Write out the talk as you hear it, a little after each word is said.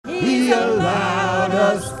He allowed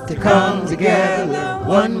us to come together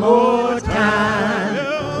one more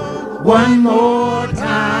time. One more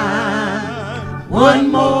time. One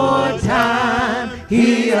more time.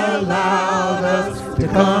 He allowed us to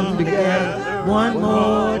come together one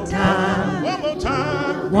more time. One more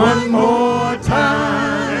time. One more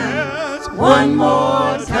time. Yes. One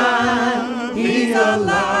more time. He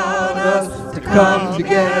allowed us to come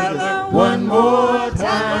together one more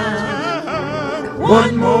time.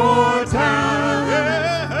 One more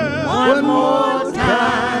time. One more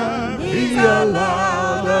time. He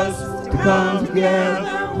allowed us to come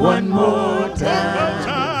together one more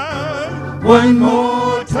time. One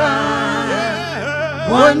more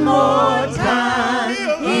time. One more time.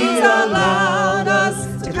 He allowed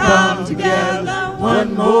us to come together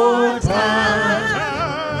one more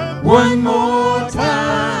time. One more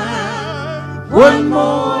time. One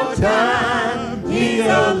more time. He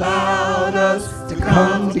allowed us to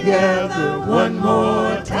come together one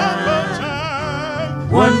more time.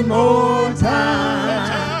 One more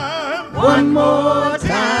time. One more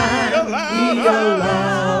time. He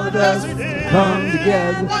allowed us to come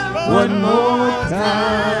together one more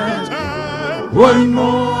time. One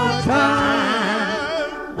more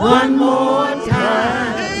time. One more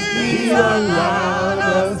time. He allowed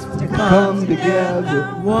us to come together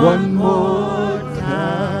one more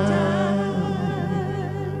time.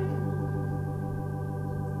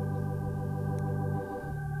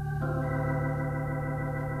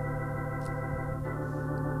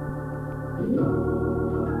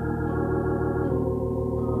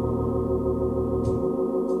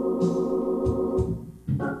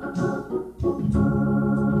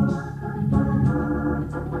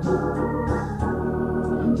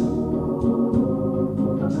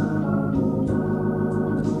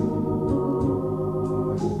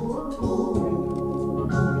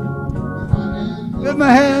 With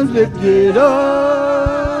my hands lifted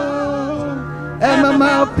up and my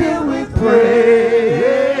mouth filled with praise,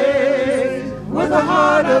 with a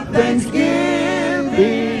heart of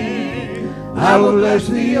thanksgiving, I will bless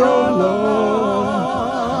thee, O Lord.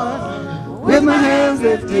 With my hands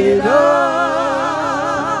lifted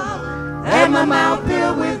up and my mouth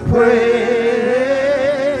filled with praise,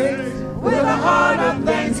 with a heart of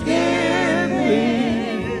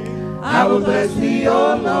thanksgiving, I will bless thee,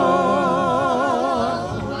 O Lord.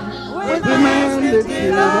 With my hands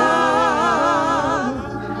lifted up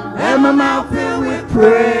and my mouth filled with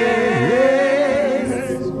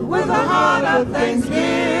praise, with a heart of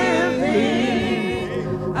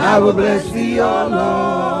thanksgiving, I will bless thee, O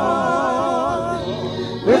Lord.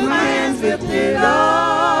 With my hands lifted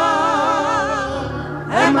up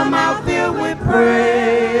and my mouth filled with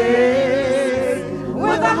praise,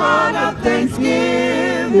 with a heart of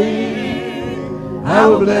thanksgiving, I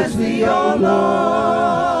will bless thee, O Lord.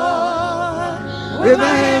 With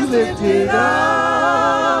my hands lifted up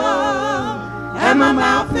and my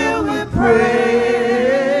mouth filled with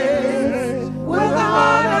praise, with a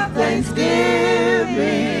heart of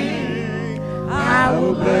thanksgiving, I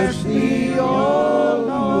will bless thee, O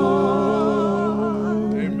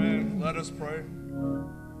Lord. Amen. Let us pray.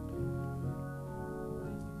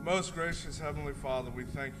 Most gracious Heavenly Father, we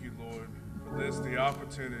thank you, Lord, for this, the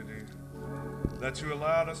opportunity that you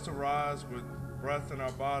allowed us to rise with breath in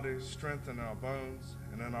our bodies, strength in our bones,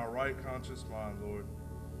 and in our right conscious mind, Lord.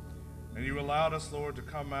 And you allowed us, Lord, to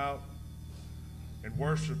come out and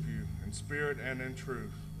worship you in spirit and in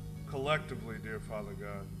truth, collectively, dear Father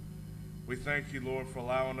God. We thank you, Lord, for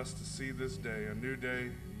allowing us to see this day, a new day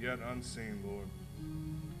yet unseen, Lord.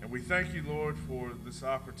 And we thank you, Lord, for this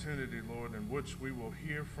opportunity, Lord, in which we will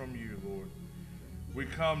hear from you, Lord. We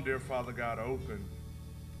come, dear Father God, open,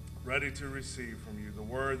 ready to receive from you the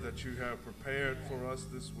word that you have prepared for us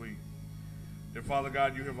this week. Dear Father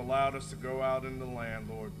God, you have allowed us to go out in the land,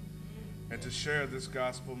 Lord, and to share this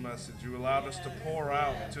gospel message. You allowed us to pour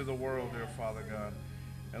out to the world, dear Father God.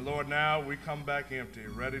 And Lord, now we come back empty,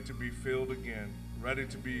 ready to be filled again, ready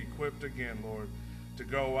to be equipped again, Lord, to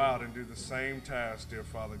go out and do the same task, dear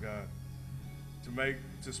Father God,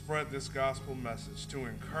 to spread this gospel message, to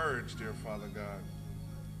encourage, dear Father God,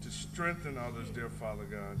 to strengthen others, dear Father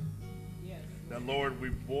God. Yes. That, Lord,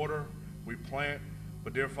 we water, we plant,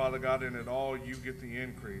 but, dear Father God, in it all, you get the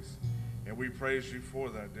increase. And we praise you for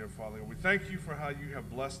that, dear Father. And we thank you for how you have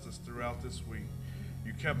blessed us throughout this week.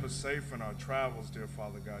 You kept us safe in our travels, dear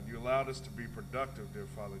Father God. You allowed us to be productive, dear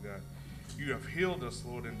Father God. You have healed us,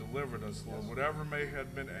 Lord, and delivered us, Lord, whatever may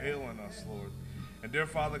have been ailing us, Lord. And, dear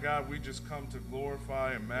Father God, we just come to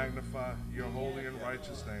glorify and magnify your holy and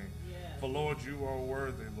righteous name. For, Lord, you are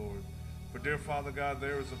worthy, Lord. For, dear Father God,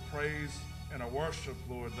 there is a praise and a worship,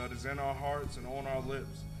 Lord, that is in our hearts and on our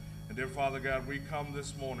lips. And dear Father God, we come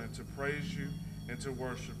this morning to praise you and to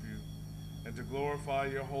worship you and to glorify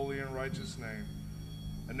your holy and righteous name.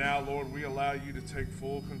 And now, Lord, we allow you to take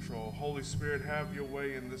full control. Holy Spirit, have your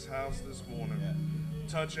way in this house this morning.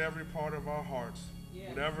 Touch every part of our hearts.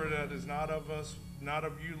 Whatever that is not of us, not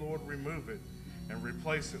of you, Lord, remove it and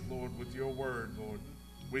replace it, Lord, with your word, Lord.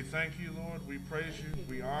 We thank you, Lord. We praise you.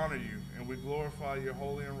 We honor you. And we glorify your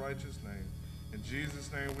holy and righteous name. In Jesus'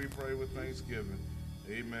 name we pray with thanksgiving.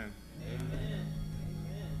 Amen. Amen.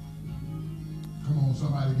 Come on,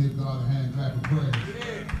 somebody give God a hand clap of praise.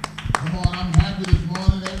 Yeah. Come on, I'm happy this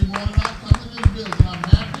morning. Every morning I come to this building, I'm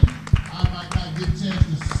happy. I might not get a chance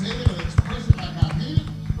to say it or express it like I mean it,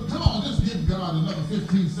 but come on, just give God another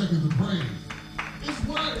 15 seconds of praise. It's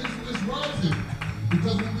worth it.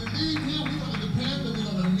 Because when we leave here, we're going to depend and we're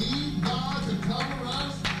going to need God to cover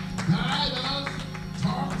us, guide us,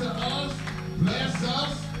 talk to us, bless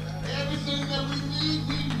us. Everything that we need,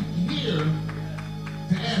 we here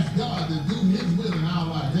to ask God to do his will in our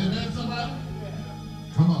lives. Amen, somebody?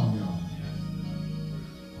 Come on, y'all.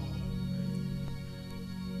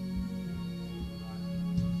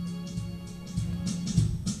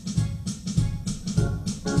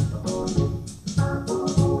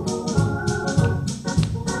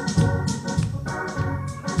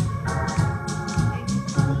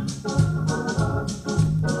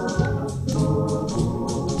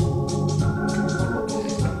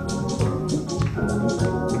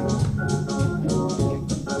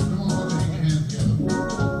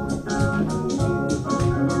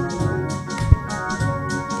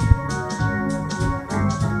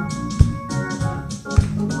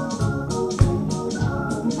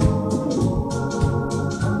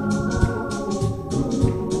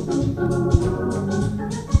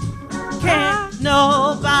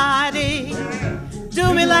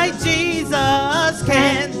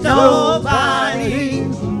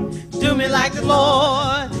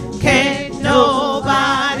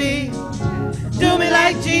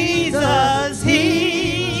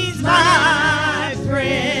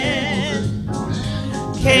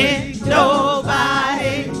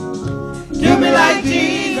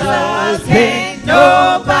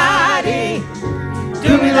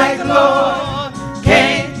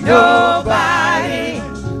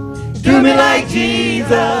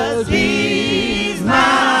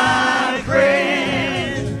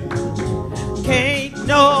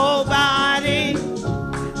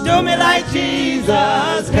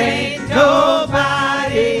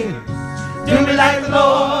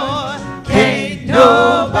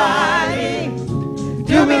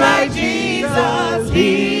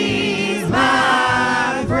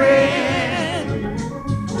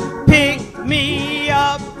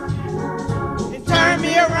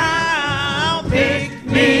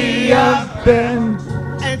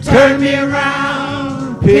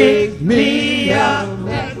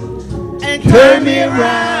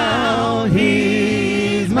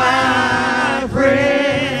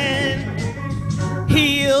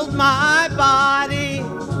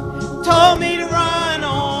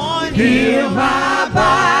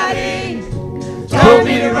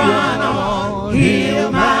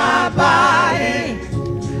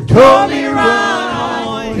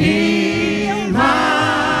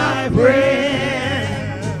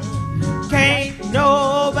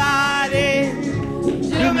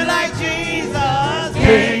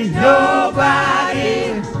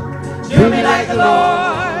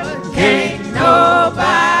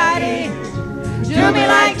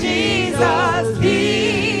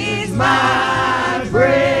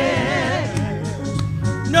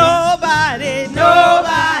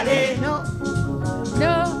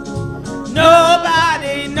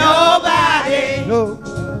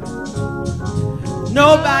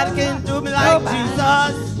 Nobody can do me like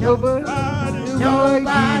Jesus.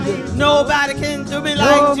 Nobody can do me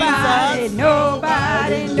like Jesus.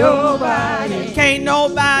 Nobody. Can't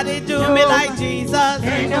nobody do me like Jesus.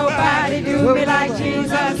 Can't nobody do me like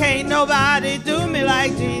Jesus. Can't nobody do me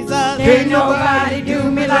like Jesus. Can't nobody do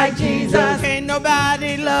me like Jesus. Can't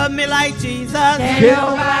nobody love me like Jesus. Can't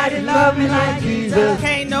nobody love me like Jesus.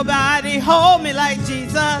 Can't nobody hold me like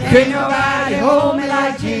Jesus. Can't nobody hold me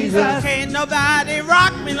like Jesus. Can't nobody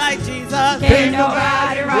rock me like Jesus. Can't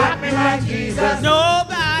nobody rock me like Jesus.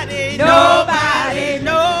 Nobody, Nobody.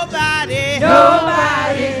 nobody, Nobody.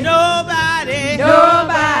 nobody, Nobody. nobody,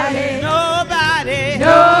 Nobody. nobody,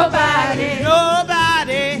 Nobody.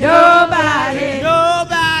 nobody, Nobody.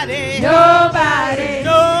 nobody,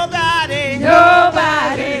 Nobody. nobody, Nobody. nobody, Nobody.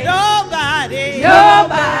 nobody,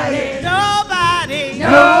 Nobody.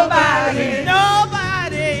 nobody, Nobody.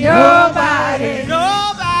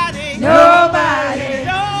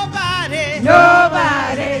 nobody, Nobody.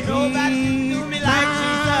 nobody,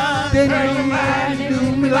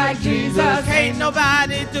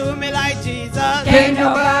 nobody do me like Jesus. Can't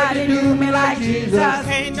nobody do me like Jesus.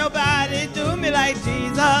 Can't nobody do me like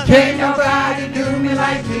Jesus. Can't nobody do me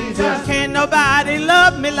like Jesus. Can't nobody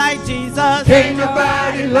love me like Jesus. Can't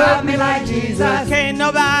nobody love me like Jesus. Can't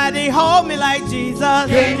nobody hold me like Jesus.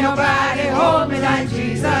 Can't nobody hold me like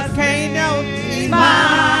Jesus. Can't no He's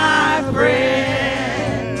my friend.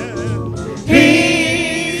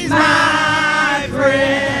 He's my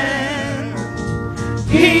friend.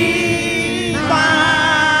 He's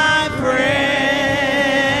my friend.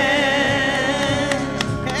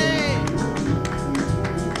 Hey.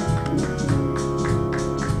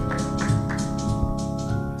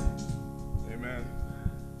 Amen.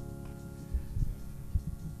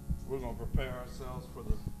 We're going to prepare ourselves for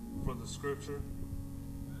the scripture.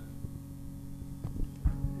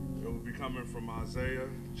 It will be coming from Isaiah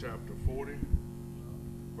chapter 40,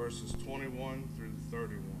 verses 21 through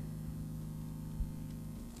 31.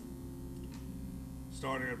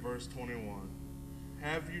 Starting at verse 21.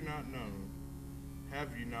 Have you not known?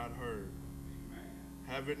 Have you not heard?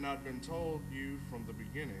 Have it not been told you from the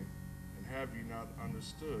beginning? And have you not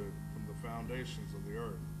understood from the foundations of the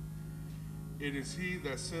earth? It is he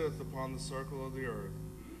that sitteth upon the circle of the earth,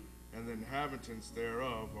 and the inhabitants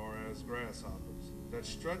thereof are as grasshoppers, that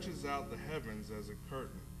stretches out the heavens as a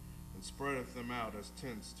curtain, and spreadeth them out as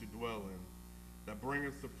tents to dwell in, that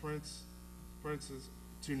bringeth the princes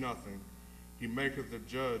to nothing. He maketh the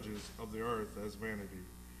judges of the earth as vanity.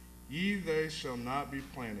 Ye they shall not be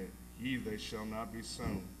planted, ye they shall not be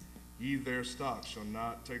sown, ye their stock shall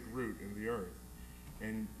not take root in the earth.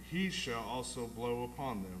 And he shall also blow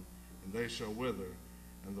upon them, and they shall wither,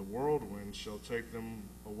 and the whirlwind shall take them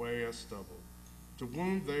away as stubble. To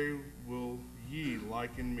whom they will ye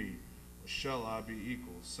liken me, or shall I be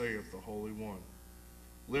equal, saith the Holy One.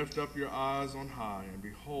 Lift up your eyes on high, and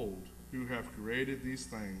behold, who hath created these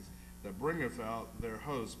things, that bringeth out their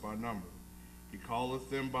hosts by number. He calleth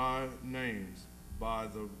them by names, by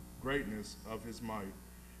the greatness of his might.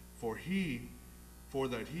 For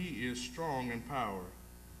that he is strong in power,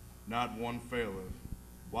 not one faileth.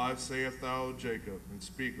 Why sayest thou, O Jacob, and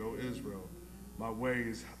speak, O Israel, my way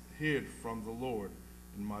is hid from the Lord,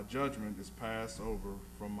 and my judgment is passed over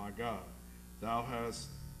from my God.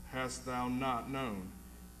 Hast thou not known?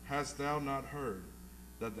 Hast thou not heard?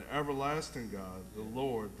 That the everlasting God, the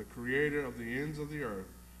Lord, the creator of the ends of the earth,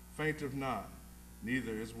 fainteth not,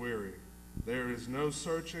 neither is weary. There is no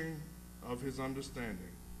searching of his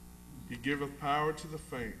understanding. He giveth power to the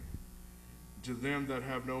faint. To them that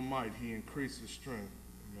have no might he increaseth strength.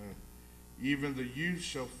 Amen. Even the youth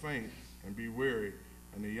shall faint and be weary,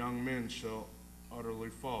 and the young men shall utterly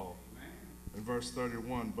fall. In verse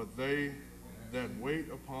 31, but they that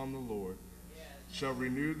wait upon the Lord shall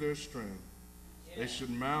renew their strength. They should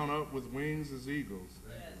mount up with wings as eagles.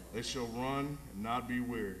 They shall run and not be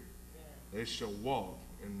weary. They shall walk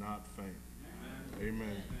and not faint.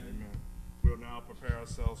 Amen. Amen. We'll now prepare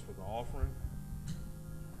ourselves for the offering.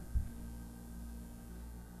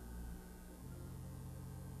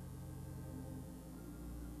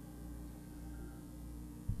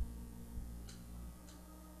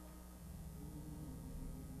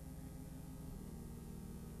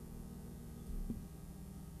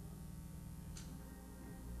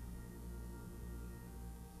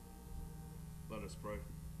 Let us pray.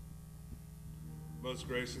 Most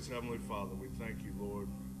gracious Heavenly Father, we thank you, Lord,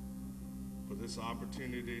 for this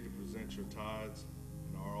opportunity to present your tithes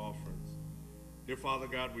and our offerings. Dear Father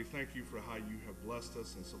God, we thank you for how you have blessed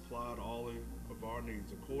us and supplied all of our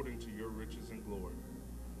needs according to your riches and glory.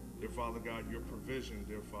 Dear Father God, your provision,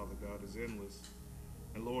 dear Father God, is endless.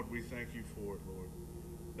 And Lord, we thank you for it, Lord.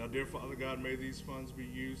 Now, dear Father God, may these funds be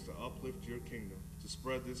used to uplift your kingdom, to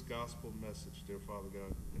spread this gospel message, dear Father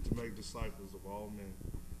God, and to make disciples of all men.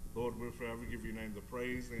 Lord, we'll forever give your name the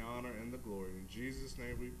praise, the honor, and the glory. In Jesus'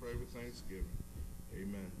 name we pray with thanksgiving.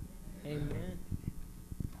 Amen. Amen.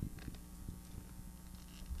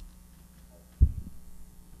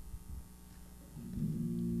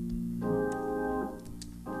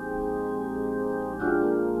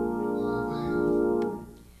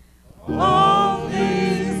 All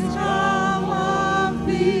things come of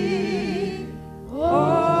thee, O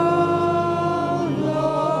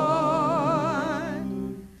Lord,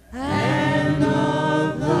 and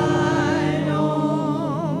of thine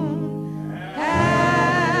own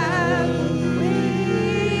have we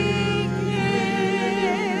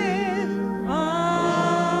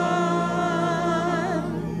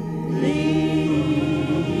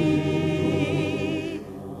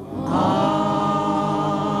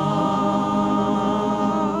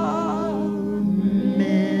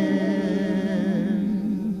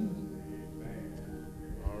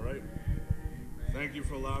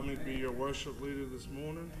worship leader this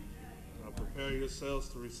morning. Prepare yourselves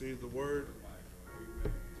to receive the word.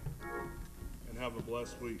 And have a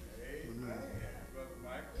blessed week. Amen. God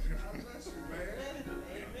bless you, man.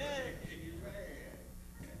 Amen.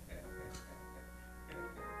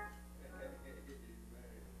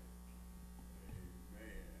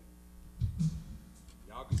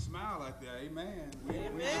 Y'all can smile like that. Amen. We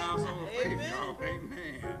in the household of faith, y'all.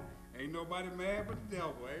 Amen. Ain't nobody mad but the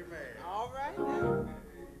devil. Amen. All right now.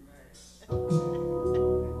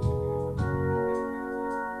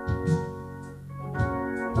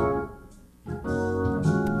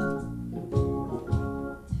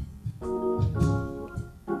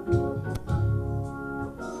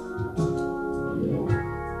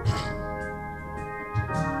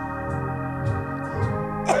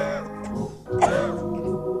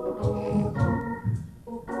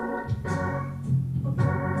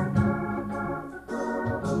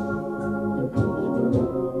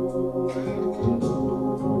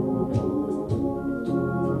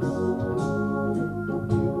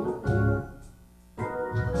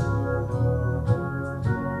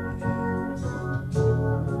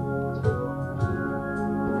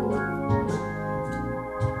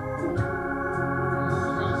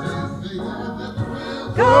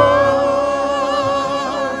 God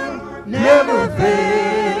never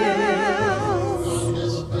fails.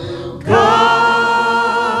 God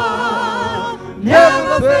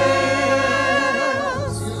never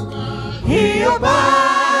fails. He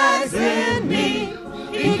abides in me.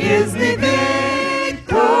 He gives me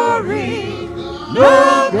victory.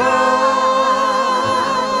 No, God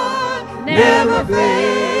never fails.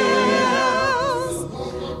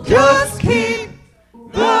 Just keep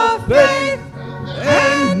the faith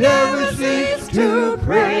and never cease to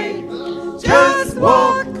pray. Just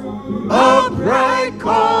walk upright,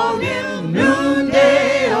 call him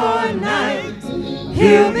noonday or night.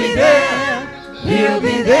 He'll be there, he'll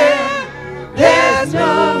be there. There's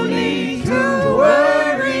no need to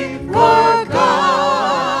worry, for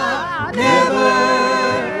God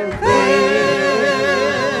never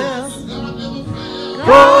fails.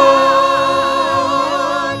 God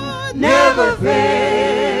never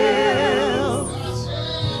fails.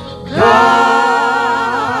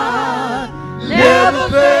 God never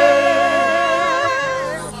fails.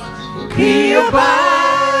 He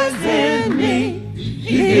abides in me.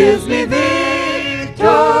 He gives me victory.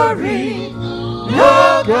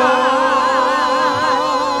 No,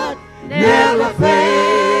 God never fails.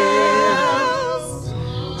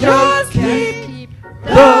 Just keep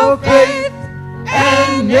the faith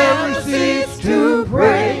and never cease to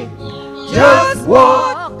pray. Just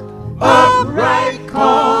walk upright,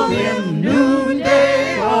 call him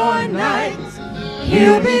noonday or night.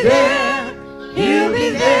 He'll be there, he'll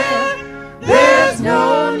be there. There's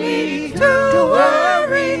no need to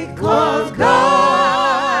worry, 'cause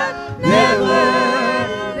God never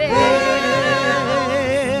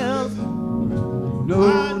fails.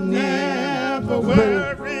 No need to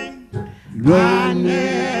worry, no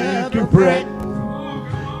need to fret,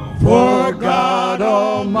 for God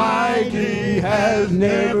Almighty has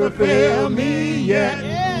never failed me yet.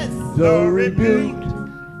 Though rebuked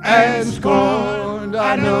and scorned,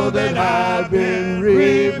 I know that I've been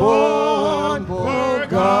reborn, for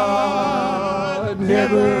God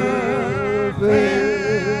never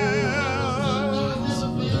fails.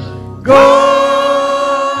 God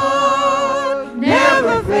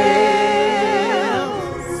never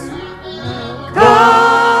fails. God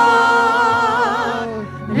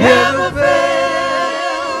never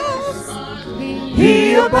fails.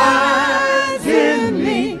 He abides in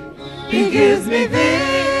me. He gives me victory.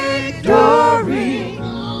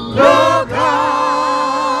 No,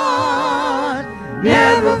 God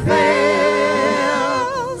never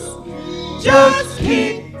fails. Just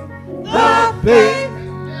keep the faith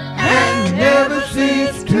and never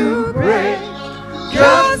cease to pray.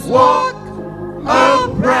 Just walk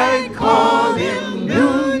upright, call him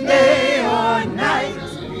noonday or night.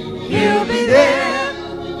 He'll be there,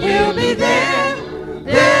 he'll be there.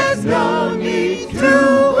 There's no need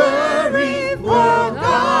to worry, for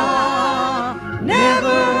God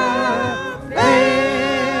never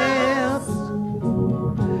fails.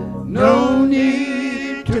 No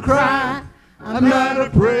need to cry, I'm not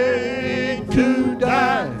afraid to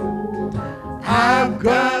die. I've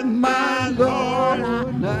got my Lord,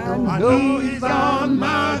 and I know he's on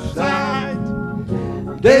my side.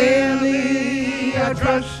 Daily I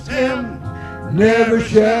trust him, never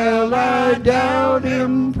shall I doubt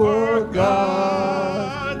him, for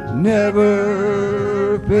God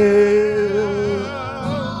never fails.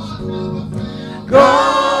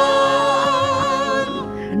 God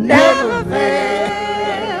never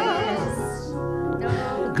fails.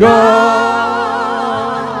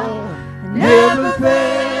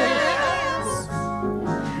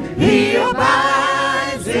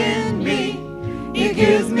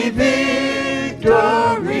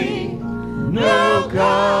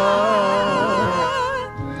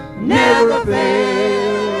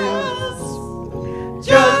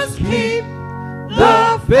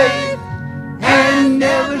 faith and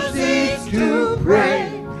never cease to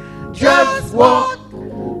pray. Just walk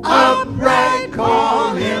upright,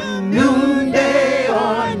 call him noonday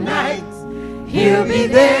or night. He'll be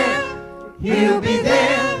there, he'll be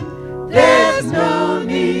there. There's no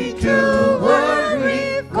need to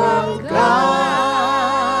worry, 'cause God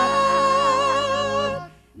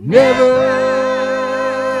never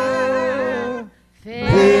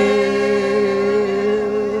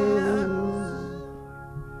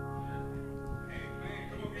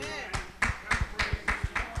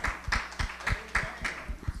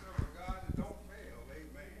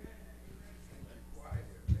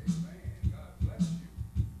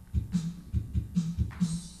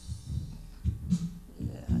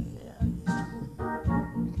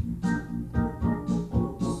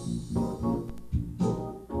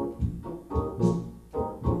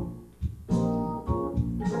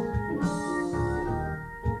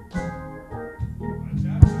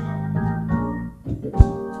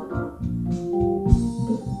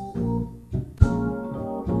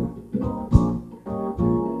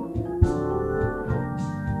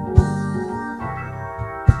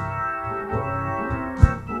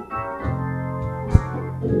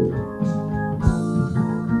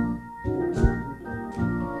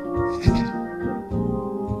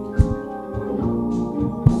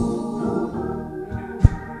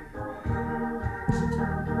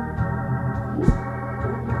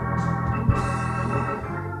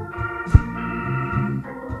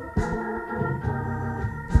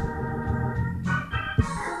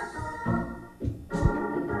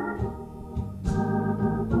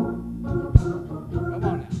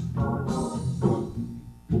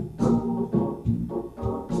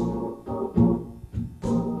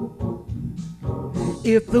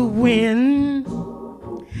If the wind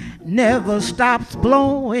never stops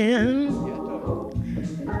blowing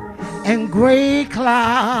and gray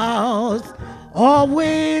clouds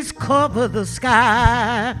always cover the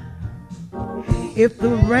sky, if the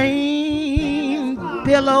rain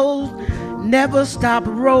billows never stop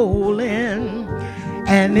rolling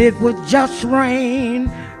and it would just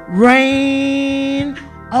rain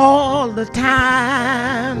all the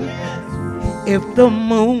time, if the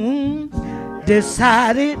moon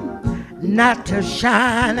decided not to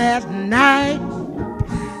shine at night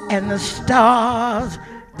and the stars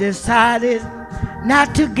decided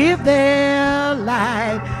not to give their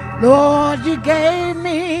light, Lord, you gave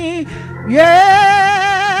me,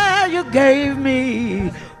 yeah, you gave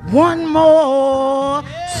me one more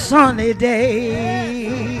sunny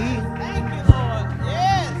day. Thank you, Lord.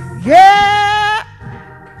 Yes. Yeah,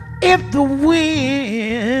 if the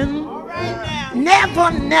wind All right now.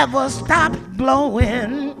 never stops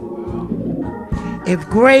blowing, if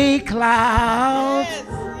gray clouds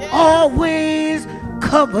always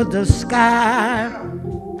cover the sky,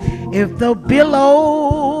 if the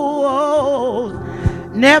billows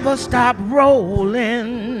never stop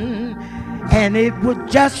rolling and it would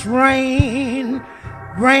just rain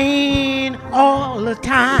all the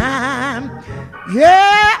time,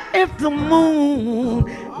 yeah, if the moon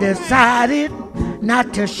decided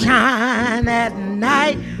not to shine at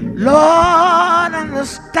night, Lord, and the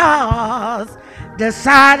stars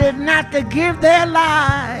decided not to give their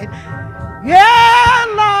light, yeah,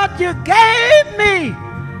 Lord, you gave me,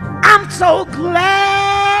 I'm so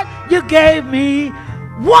glad you gave me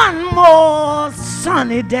one more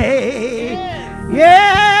sunny day.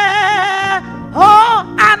 Yeah, oh,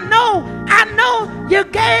 I know you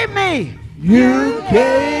gave me. You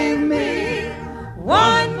gave me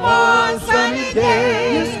one more sunny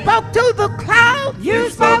day. You spoke to the clouds. You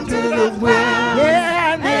spoke to the wind.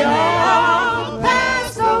 Yeah, and they all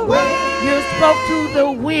passed away. You spoke to the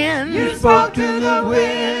wind. You spoke to the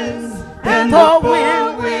winds and the the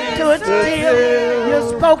wind to its still. You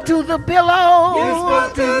spoke to the billows. You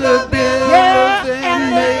spoke to the billows. Yeah, and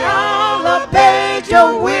they all obeyed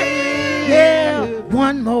your will. Yeah,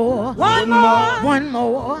 one more. One more. One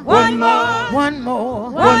more. One more. One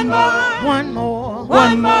more. One more. One more.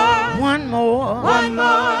 One more. One more. One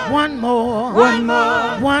more. One more. One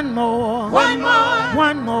more. One more. One more. One more.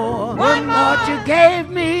 One more. Lord, you gave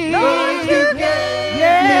me. Lord, you gave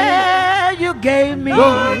Yeah, you gave me.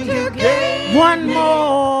 Lord, you gave One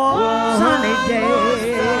more sunny day.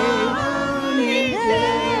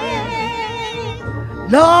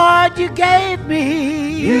 Lord, you gave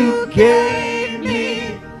me. You gave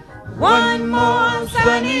me one more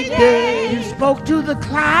sunny day. You spoke to the You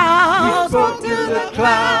clouds. spoke to the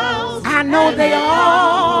clouds. I know they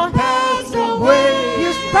all passed away.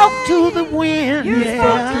 You spoke to the wind. You Yeah.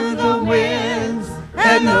 spoke to the winds,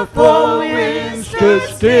 and the four winds stood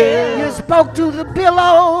still. You spoke to the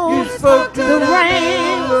billows. You spoke to the the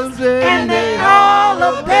rain.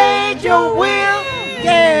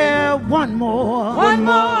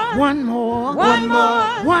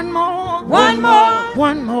 One more.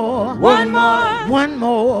 One more. One more. One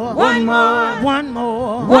more. One more. One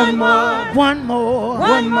more. One more. One more.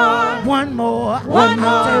 One more. One more. One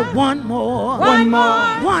more. Say one more. One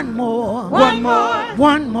more. One more. One more.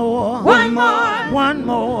 One more. One more. One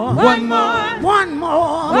more. One more. One more. One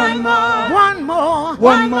more. One more.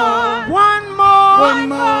 One more. One more. One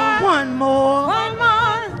more. One more. One more.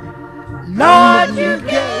 Lord, you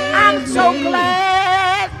gave. I'm so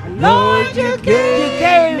glad. Lord, you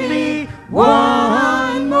gave me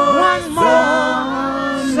one more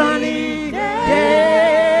sunny day.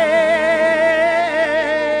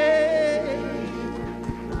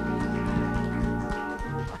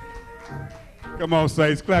 Come on,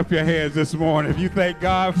 saints, clap your hands this morning. If you thank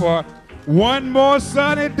God for one more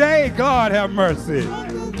sunny day, God have mercy.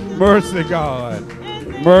 Mercy, God.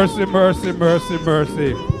 Mercy, mercy, mercy,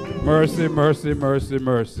 mercy. Mercy, mercy, mercy,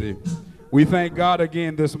 mercy. We thank God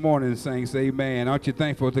again this morning, saints. Amen. Aren't you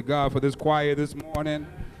thankful to God for this choir this morning?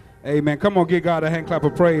 Amen. Come on, give God a hand clap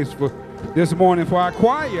of praise for this morning for our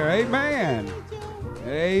choir. Amen.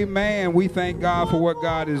 Amen. We thank God for what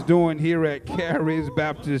God is doing here at Cary's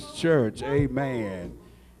Baptist Church. Amen.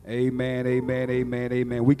 Amen, amen, amen,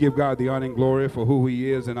 amen. We give God the honor and glory for who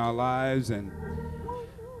he is in our lives and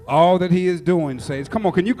all that he is doing, saints. Come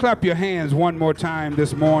on, can you clap your hands one more time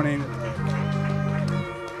this morning?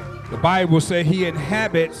 The Bible says he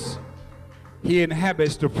inhabits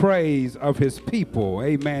the praise of his people.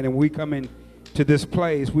 Amen. And we come into this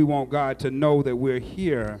place, we want God to know that we're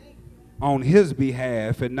here on his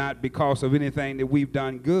behalf and not because of anything that we've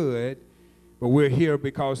done good, but we're here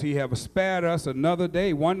because he has spared us another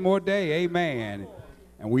day, one more day. Amen.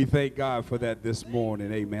 And we thank God for that this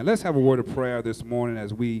morning. Amen. Let's have a word of prayer this morning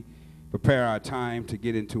as we prepare our time to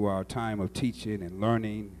get into our time of teaching and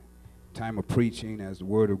learning, time of preaching as the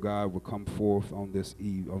word of God will come forth on this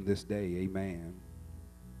day. Amen.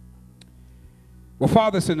 Well,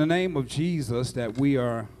 Father, it's in the name of Jesus that we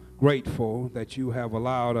are grateful that you have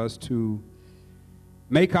allowed us to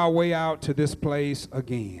make our way out to this place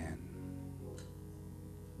again.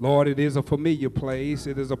 Lord, it is a familiar place.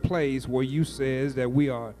 It is a place where you says that we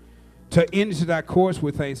are to enter thy courts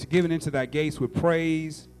with thanksgiving, into thy gates with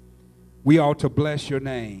praise. We ought to bless your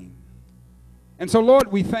name. And so,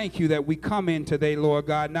 Lord, we thank you that we come in today, Lord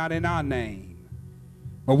God, not in our name,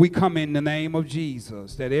 but we come in the name of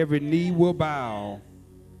Jesus, that every knee will bow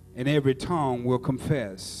and every tongue will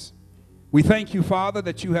confess. We thank you, Father,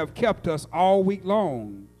 that you have kept us all week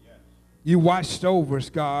long. You watched over us,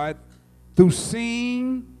 God, through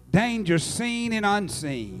danger seen and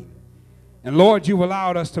unseen. And Lord, you've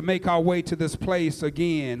allowed us to make our way to this place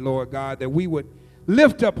again, Lord God, that we would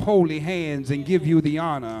lift up holy hands and give you the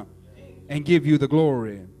honor and give you the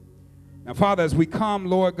glory. Now, Father, as we come,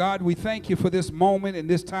 Lord God, we thank you for this moment and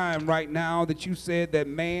this time right now that you said that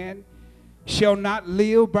man shall not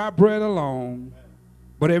live by bread alone,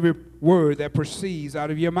 but every word that proceeds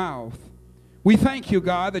out of your mouth. We thank you,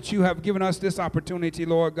 God, that you have given us this opportunity,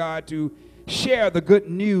 Lord God, to share the good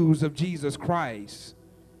news of Jesus Christ.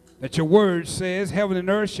 That your word says heaven and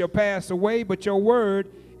earth shall pass away, but your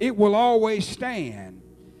word, it will always stand.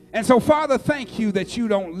 And so, Father, thank you that you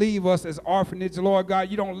don't leave us as orphanage, Lord God.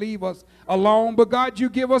 You don't leave us alone, but God, you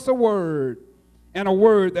give us a word, and a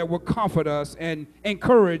word that will comfort us and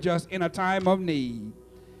encourage us in a time of need.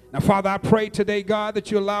 Now, Father, I pray today, God,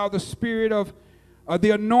 that you allow the spirit of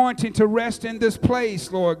the anointing to rest in this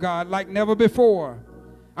place, Lord God, like never before.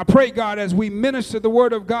 I pray, God, as we minister the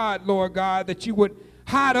word of God, Lord God, that you would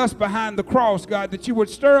hide us behind the cross, God, that you would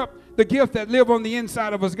stir up the gift that live on the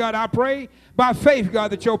inside of us, God. I pray by faith,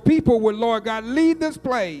 God, that your people would, Lord God, lead this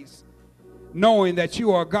place, knowing that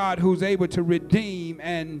you are God who's able to redeem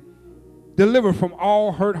and deliver from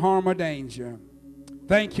all hurt, harm, or danger.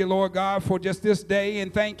 Thank you, Lord God, for just this day,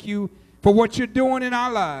 and thank you for what you're doing in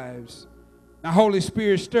our lives. Now, Holy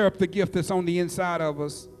Spirit, stir up the gift that's on the inside of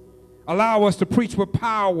us. Allow us to preach with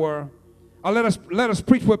power. Let us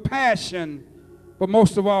preach with passion. But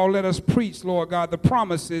most of all, let us preach, Lord God, the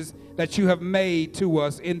promises that you have made to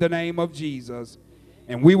us in the name of Jesus.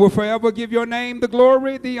 And we will forever give your name the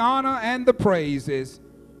glory, the honor, and the praises.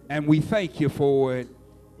 And we thank you for it.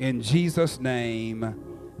 In Jesus'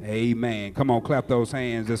 name, amen. Come on, clap those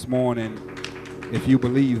hands this morning if you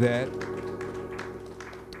believe that.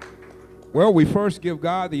 Well, we first give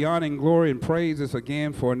God the honor and glory and praises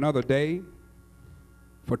again for another day.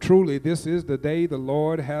 For truly, this is the day the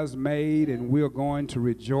Lord has made, and we're going to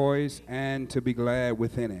rejoice and to be glad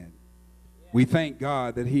within it. We thank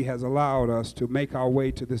God that he has allowed us to make our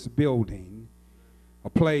way to this building, a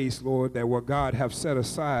place, Lord, that where God have set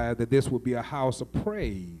aside that this would be a house of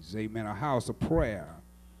praise, amen, a house of prayer,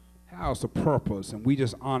 house of purpose, and we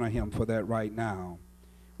just honor him for that right now.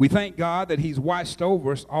 We thank God that he's watched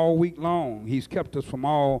over us all week long. He's kept us from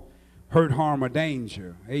all hurt, harm, or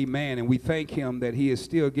danger. Amen. And we thank him that he is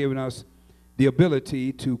still giving us the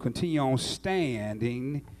ability to continue on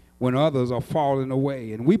standing when others are falling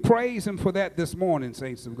away. And we praise him for that this morning,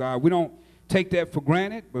 saints of God. We don't take that for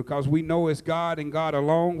granted because we know it's God and God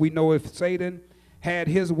alone. We know if Satan had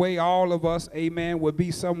his way, all of us, amen, would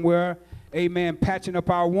be somewhere, amen, patching up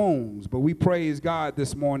our wounds. But we praise God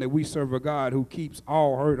this morning that we serve a God who keeps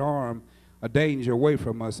all hurt, harm, or danger away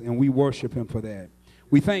from us, and we worship him for that.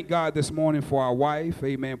 We thank God this morning for our wife,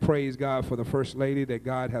 amen. Praise God for the First Lady that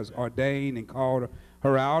God has ordained and called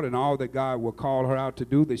her out, and all that God will call her out to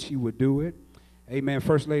do, that she would do it. Amen.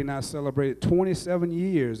 First Lady and I celebrated 27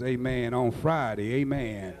 years, amen, on Friday,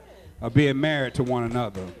 amen, of being married to one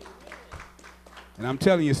another. And I'm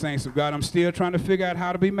telling you, saints of God, I'm still trying to figure out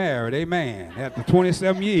how to be married. Amen. After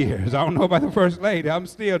 27 years. I don't know about the First Lady. I'm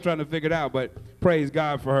still trying to figure it out. But praise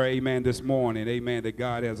God for her, amen, this morning. Amen, that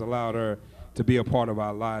God has allowed her to be a part of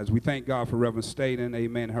our lives. We thank God for Reverend Staten,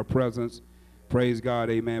 amen, her presence. Praise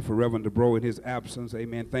God, amen, for Reverend DeBro in his absence.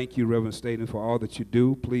 Amen. Thank you, Reverend Staten, for all that you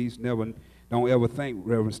do. Please don't ever think,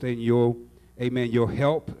 Reverend Staten, your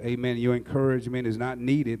help, amen, your encouragement is not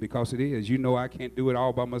needed, because it is. You know I can't do it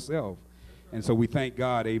all by myself. And so we thank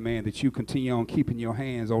God, amen, that you continue on keeping your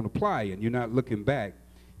hands on the plow, and you're not looking back.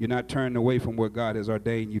 You're not turning away from what God has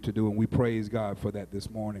ordained you to do, and we praise God for that this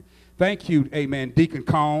morning. Thank you, amen, Deacon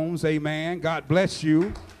Combs, amen. God bless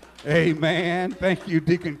you, amen. Thank you,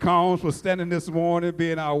 Deacon Combs, for standing this morning,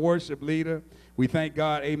 being our worship leader. We thank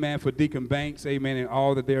God, amen, for Deacon Banks, amen, and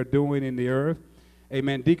all that they're doing in the earth.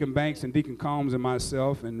 Amen. Deacon Banks and Deacon Combs and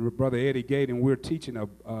myself and Brother Eddie Gaten, we're teaching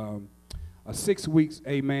a 6 weeks,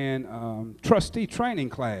 amen, trustee training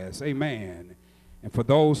class, amen. And for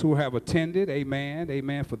those who have attended, amen,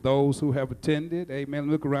 amen, for those who have attended,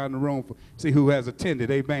 amen, look around the room, see who has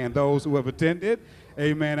attended, amen, those who have attended,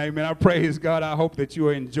 amen, amen. I praise God. I hope that you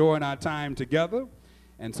are enjoying our time together.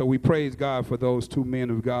 And so we praise God for those two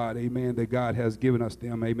men of God, amen, that God has given us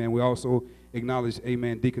them, amen. We also acknowledge,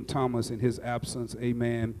 amen, Deacon Thomas in his absence,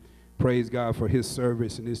 amen. Praise God for his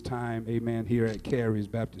service and his time, amen, here at Cary's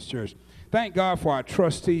Baptist Church. Thank God for our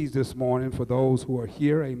trustees this morning, for those who are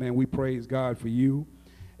here, amen. We praise God for you,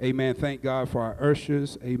 amen. Thank God for our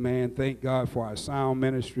ushers, amen. Thank God for our sound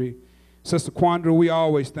ministry. Sister Quandra, we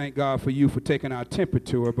always thank God for you for taking our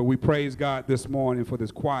temperature, but we praise God this morning for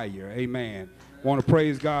this choir, amen. Want to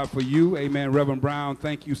praise God for you, amen. Reverend Brown,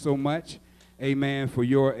 thank you so much, amen, for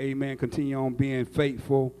your, amen, continue on being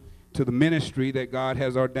faithful to the ministry that God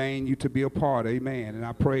has ordained you to be a part, amen. And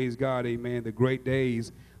I praise God, amen, the great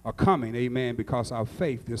days are coming, amen, because of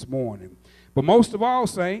faith this morning. But most of all,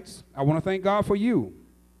 saints, I want to thank God for you.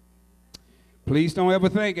 Please don't ever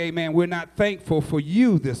think, amen, we're not thankful for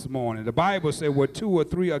you this morning. The Bible said where two or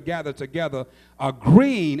three are gathered together,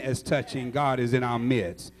 agreeing as touching, God is in our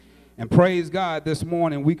midst. And praise God, this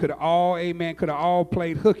morning we could all, amen, could have all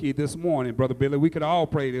played hooky this morning, Brother Billy. We could have all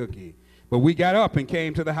played hooky. But we got up and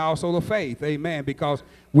came to the household of faith, amen, because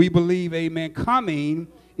we believe, amen, coming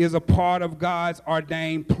is a part of God's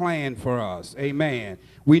ordained plan for us, amen.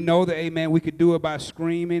 We know that, amen, we could do it by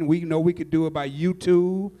screaming. We know we could do it by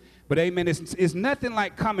YouTube. But, amen, it's nothing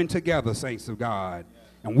like coming together, saints of God.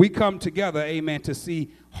 And we come together, amen, to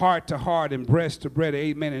see heart to heart and breast to breast,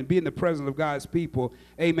 amen, and be in the presence of God's people,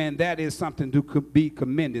 amen. That is something to be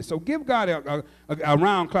commended. So give God a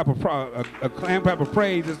round clap of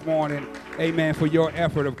praise this morning, amen, for your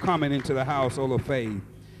effort of coming into the household of faith.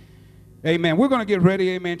 Amen. We're going to get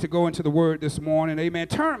ready, amen, to go into the word this morning. Amen.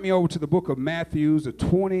 Turn me over to the book of Matthew, the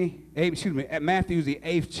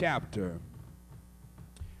 8th chapter.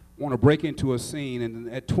 I want to break into a scene in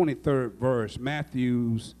at 23rd verse,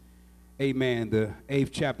 Matthew's, amen, the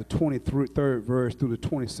 8th chapter, 23rd verse through the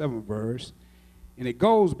 27th verse. And it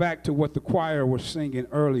goes back to what the choir was singing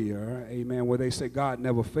earlier, amen, where they say God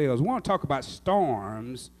never fails. We want to talk about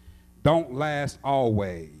storms don't last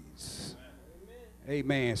always.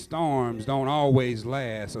 Amen. Storms don't always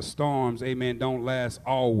last. Or storms, amen, don't last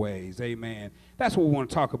always. Amen. That's what we want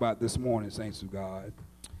to talk about this morning, saints of God.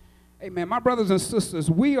 Amen. My brothers and sisters,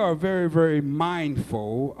 we are very, very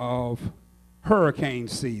mindful of hurricane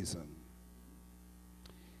season.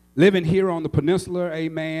 Living here on the peninsula,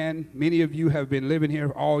 amen, many of you have been living here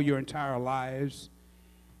all your entire lives,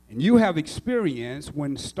 and you have experienced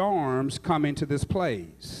when storms come into this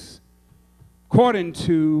place. According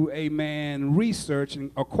to, amen, research and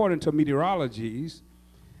according to meteorologies,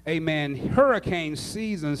 amen, hurricane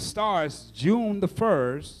season starts June the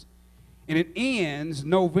 1st, and it ends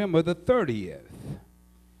November the 30th.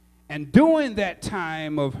 And during that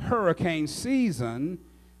time of hurricane season,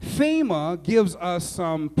 FEMA gives us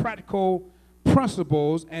some practical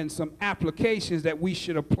principles and some applications that we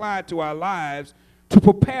should apply to our lives to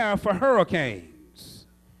prepare for hurricanes.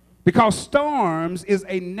 Because storms is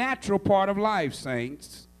a natural part of life,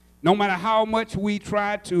 saints. No matter how much we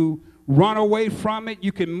try to run away from it,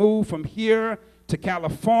 you can move from here to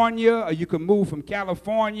California, or you can move from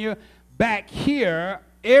California back here.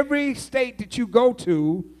 Every state that you go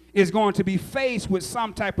to is going to be faced with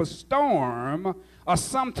some type of storm or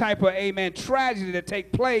some type of, amen, tragedy that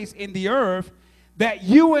take place in the earth that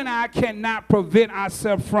you and I cannot prevent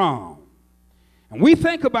ourselves from. And we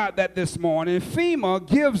think about that this morning. FEMA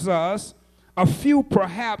gives us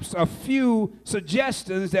perhaps a few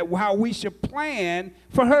suggestions that how we should plan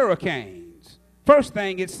for hurricanes. First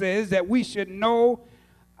thing it says that we should know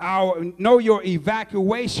your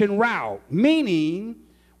evacuation route, meaning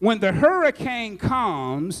when the hurricane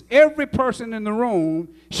comes, every person in the room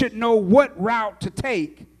should know what route to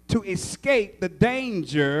take to escape the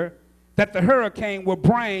danger that the hurricane will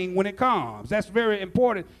bring when it comes. That's very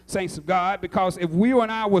important, saints of God, because if you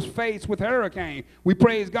and I was faced with a hurricane, we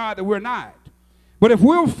praise God that we're not. But if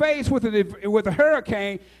we're faced with a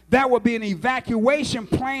hurricane, that would be an evacuation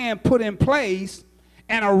plan put in place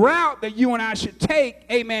and a route that you and I should take,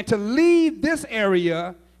 amen, to leave this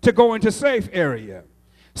area to go into safe area.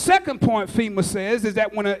 Second point FEMA says is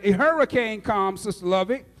that when a hurricane comes, Sister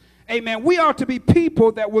Lovey, amen, we ought to be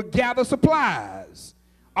people that will gather supplies.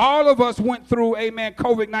 All of us went through, amen,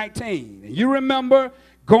 COVID-19. You remember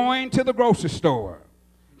going to the grocery store.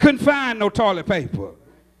 Couldn't find no toilet paper.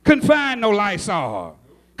 Couldn't find no Lysol.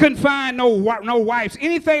 Couldn't find no wipes.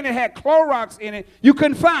 Anything that had Clorox in it, you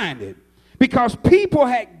couldn't find it. Because people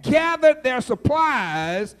had gathered their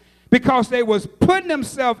supplies because they was putting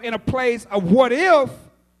themselves in a place of what if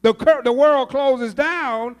the world closes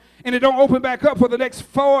down and it don't open back up for the next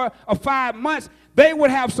 4 or 5 months. They would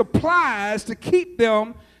have supplies to keep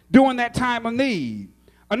them during that time of need.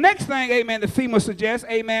 The next thing, amen, that FEMA suggests,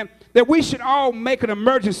 amen, that we should all make an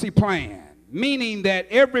emergency plan, meaning that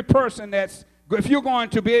every person if you're going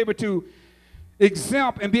to be able to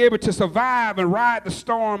exempt and be able to survive and ride the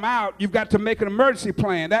storm out, you've got to make an emergency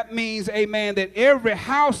plan. That means, amen, that every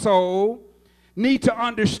household need to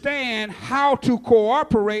understand how to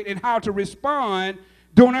cooperate and how to respond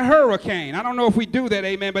during a hurricane. I don't know if we do that,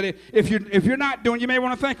 amen, but if you're not doing, you may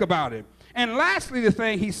want to think about it. And lastly, the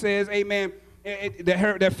thing he says, amen,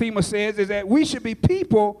 that FEMA says is that we should be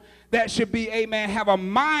people that should be, amen, have a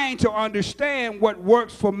mind to understand what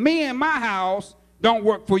works for me in my house don't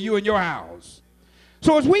work for you in your house.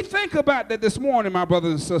 So as we think about that this morning, my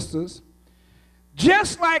brothers and sisters,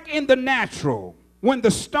 just like in the natural, when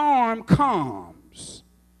the storm comes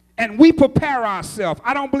and we prepare ourselves,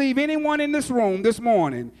 I don't believe anyone in this room this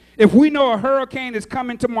morning, if we know a hurricane is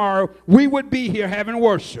coming tomorrow, we would be here having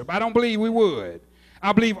worship. I don't believe we would.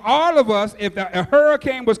 I believe all of us, if a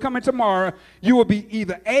hurricane was coming tomorrow, you would be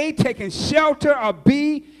either A, taking shelter, or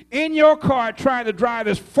B, in your car trying to drive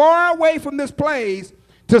as far away from this place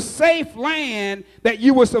to safe land that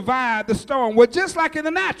you will survive the storm. Well, just like in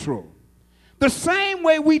the natural, the same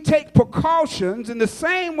way we take precautions and the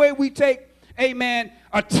same way we take, amen,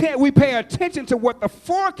 we pay attention to what the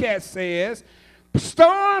forecast says,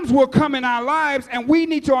 storms will come in our lives, and we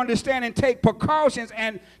need to understand and take precautions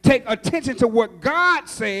and take attention to what God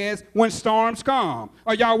says when storms come.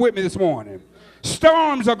 Are y'all with me this morning?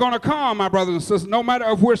 Storms are going to come, my brothers and sisters, no matter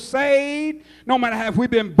if we're saved, no matter if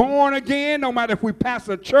we've been born again, no matter if we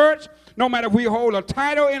pastor a church, no matter if we hold a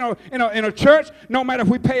title in a church, no matter if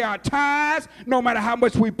we pay our tithes, no matter how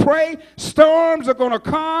much we pray, storms are going to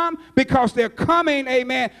come because they're coming,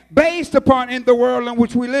 amen, based upon in the world in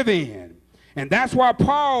which we live in. And that's why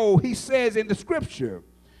Paul, he says in the scripture,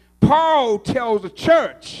 Paul tells the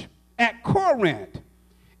church at Corinth,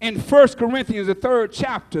 in 1 Corinthians, the 3rd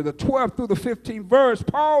chapter, the 12th through the 15th verse,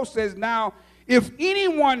 Paul says, now, if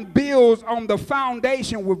anyone builds on the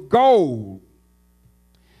foundation with gold,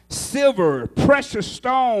 silver, precious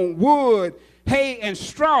stone, wood, hay, and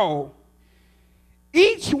straw,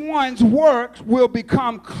 each one's work will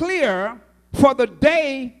become clear, for the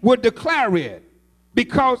day will declare it,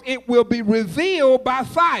 because it will be revealed by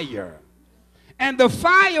fire. And the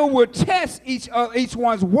fire will test each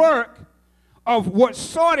one's work of what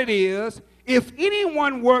sort it is. If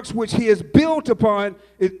anyone works which he is built upon,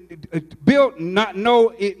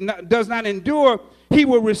 does not endure, he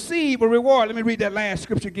will receive a reward. Let me read that last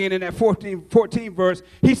scripture again in that 14th verse.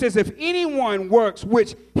 He says, if anyone works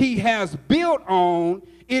which he has built on,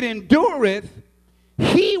 it endureth,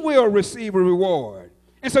 he will receive a reward.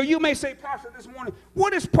 And so you may say, Pastor, this morning,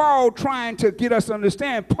 what is Paul trying to get us to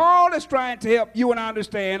understand? Paul is trying to help you and I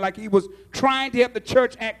understand, like he was trying to help the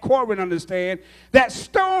church at Corinth understand, that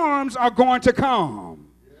storms are going to come.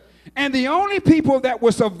 And the only people that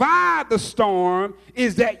will survive the storm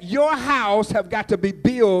is that your house have got to be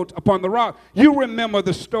built upon the rock. You remember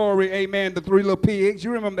the story, amen, the 3 little pigs.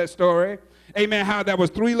 You remember that story? Amen, how there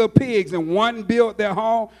was 3 little pigs and one built their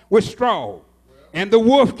home with straw. And the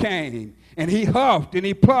wolf came. And he huffed and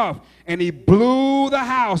he puffed and he blew the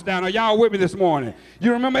house down. Are y'all with me this morning?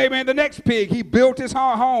 You remember, amen, the next pig, he built his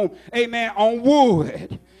home, amen, on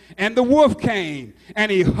wood. And the wolf came and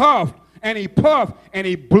he huffed and he puffed and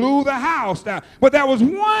he blew the house down. But there was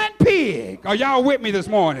one pig, are y'all with me this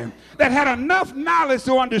morning, that had enough knowledge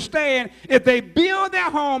to understand if they build their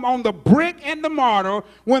home on the brick and the mortar,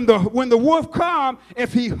 when the wolf come,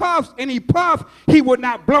 if he huffs and he puffs, he would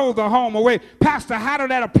not blow the home away. Pastor, how does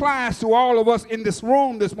that apply to all of us in this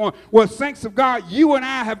room this morning? Well, saints of God, you and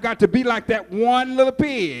I have got to be like that one little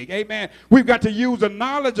pig. Amen. We've got to use the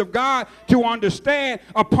knowledge of God to understand,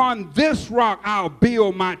 upon this rock I'll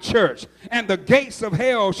build my church, and the gates of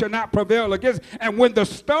hell shall not prevail against. And when the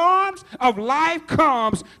storms of life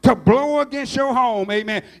comes to blow against your home,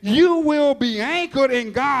 amen, you will be anchored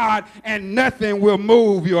in God and nothing will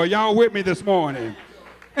move you. Are y'all with me this morning?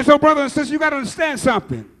 And so, brothers and sisters, you got to understand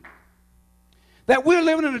something. That we're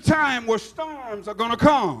living in a time where storms are going to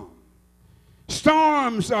come.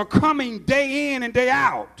 Storms are coming day in and day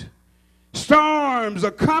out. Storms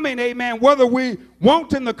are coming, amen, whether we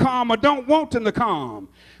want them to come or don't want them to come.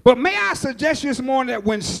 But may I suggest this morning that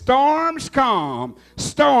when storms come,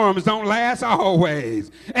 storms don't last always.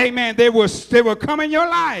 Amen. They will come in your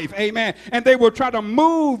life. Amen. And they will try to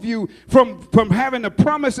move you from having the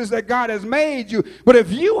promises that God has made you. But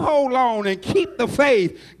if you hold on and keep the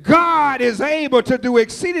faith, God is able to do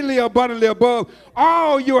exceedingly abundantly above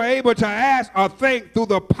all you are able to ask or think through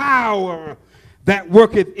the power that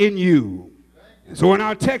worketh in you. So in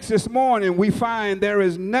our text this morning, we find there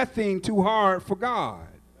is nothing too hard for God.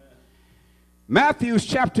 Matthew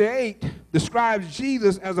chapter 8 describes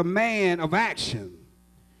Jesus as a man of action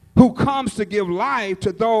who comes to give life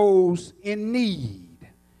to those in need.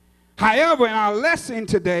 However, in our lesson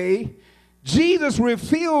today, Jesus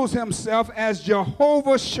reveals himself as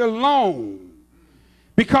Jehovah Shalom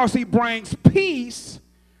because he brings peace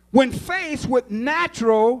when faced with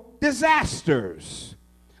natural disasters.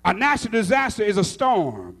 A natural disaster is a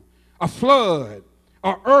storm, a flood,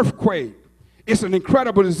 an earthquake. It's an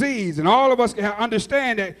incredible disease, and all of us can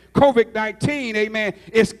understand that COVID-19, amen,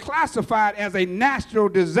 is classified as a natural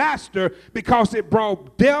disaster because it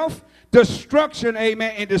brought death, destruction,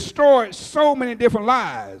 amen, and destroyed so many different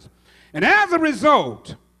lives. And as a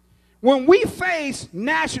result, when we face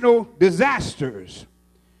national disasters,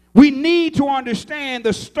 we need to understand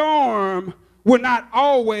the storm will not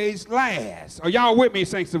always last. Are y'all with me,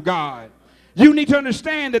 saints of God? You need to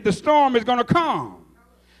understand that the storm is going to come.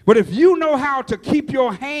 But if you know how to keep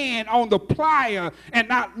your hand on the plier and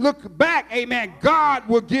not look back, amen, God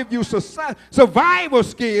will give you survival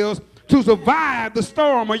skills to survive the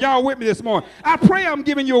storm. Are y'all with me this morning? I pray I'm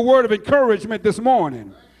giving you a word of encouragement this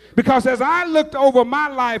morning. Because as I looked over my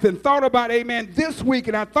life and thought about, amen, this week,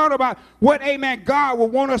 and I thought about what, amen, God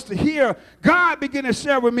would want us to hear, God began to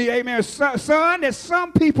share with me, amen, son, that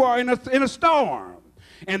some people are in a storm.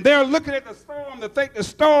 And they're looking at the storm to think the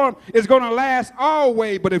storm is going to last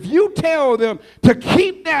always. But if you tell them to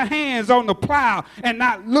keep their hands on the plow and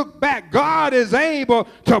not look back, God is able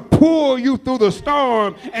to pull you through the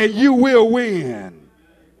storm and you will win.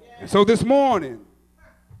 And so this morning,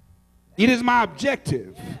 it is my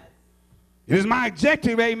objective. It is my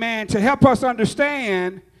objective, amen, to help us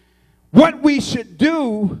understand what we should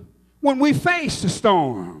do when we face the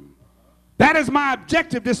storm. That is my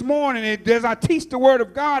objective this morning. And as I teach the word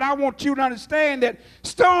of God, I want you to understand that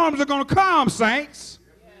storms are going to come, saints.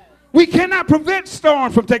 We cannot prevent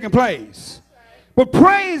storms from taking place. But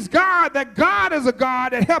praise God that God is a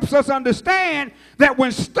God that helps us understand that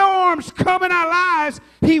when storms come in our lives,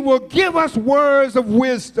 he will give us words of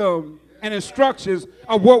wisdom and instructions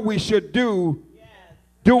of what we should do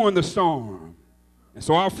during the storm. And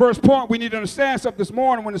so our first point, we need to understand something this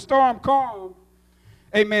morning. When the storm comes,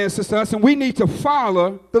 amen, Sister Hudson, we need to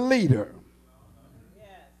follow the leader.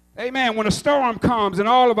 Amen. When a storm comes in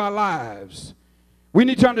all of our lives, we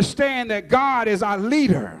need to understand that God is our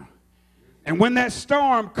leader. And when that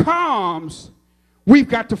storm comes, we've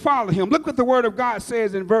got to follow him. Look what the word of God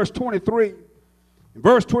says in verse 23. In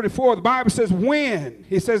verse 24, the Bible says, when,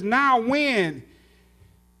 he says, now when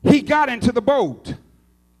he got into the boat,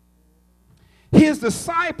 his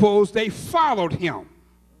disciples, they followed him.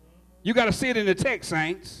 You got to see it in the text,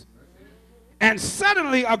 saints. And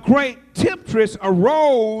suddenly a great tempest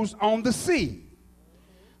arose on the sea,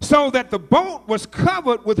 so that the boat was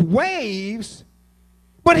covered with waves,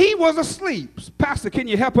 but he was asleep. Pastor, can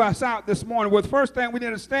you help us out this morning? Well, the first thing we need to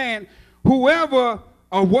understand, whoever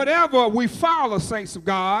or whatever we follow, saints of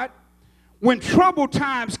God, when troubled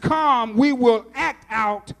times come, we will act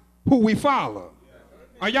out who we follow.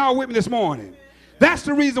 Are y'all with me this morning? That's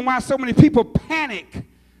the reason why so many people panic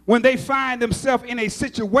when they find themselves in a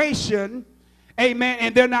situation, amen,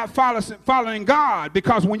 and they're not following God.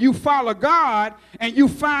 Because when you follow God and you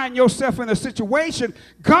find yourself in a situation,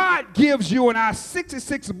 God gives you and I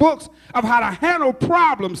 66 books of how to handle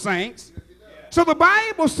problems, saints. So the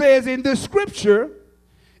Bible says in this scripture,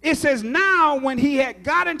 it says, now when he had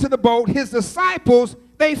got into the boat, his disciples,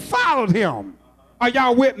 they followed him. Are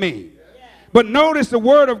y'all with me? But notice the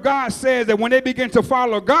word of God says that when they begin to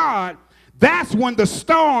follow God, that's when the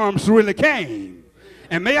storms really came.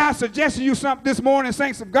 And may I suggest to you something this morning,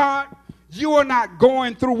 saints of God? You are not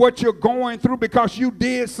going through what you're going through because you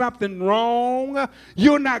did something wrong.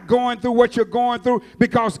 You're not going through what you're going through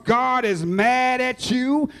because God is mad at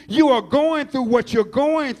you. You are going through what you're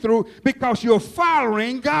going through because you're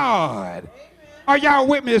following God. Are y'all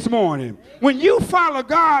with me this morning? When you follow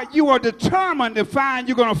God, you are determined to find,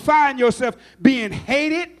 you're going to find yourself being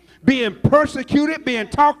hated, being persecuted, being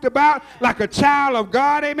talked about like a child of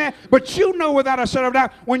God, amen. But you know without a shadow of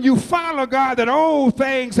doubt, when you follow God, that old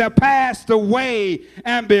things have passed away,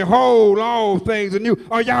 and behold, all things are new.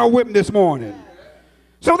 Are y'all with me this morning?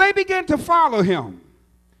 So they begin to follow him.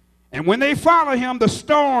 And when they follow him, the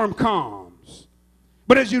storm comes.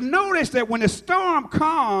 But as you notice that when the storm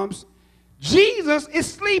comes, Jesus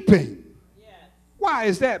is sleeping. Why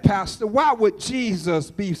is that, Pastor? Why would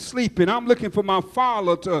Jesus be sleeping? I'm looking for my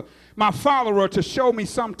follower to show me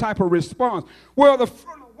some type of response. Well, the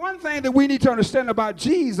one thing that we need to understand about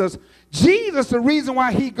Jesus, the reason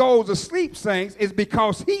why he goes to sleep, saints, is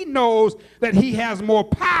because he knows that he has more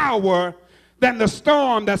power than the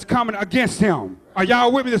storm that's coming against him. Are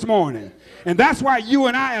y'all with me this morning? And that's why you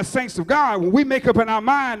and I, as saints of God, when we make up in our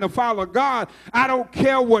mind to follow God, I don't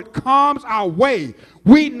care what comes our way.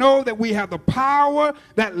 We know that we have the power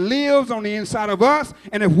that lives on the inside of us.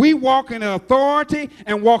 And if we walk in authority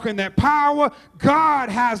and walk in that power, God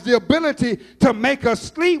has the ability to make us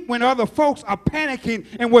sleep when other folks are panicking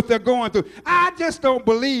in what they're going through. I just don't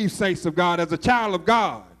believe, saints of God, as a child of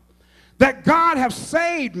God, that God has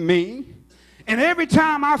saved me. And every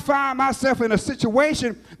time I find myself in a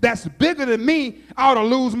situation that's bigger than me, I ought to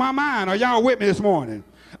lose my mind. Are y'all with me this morning?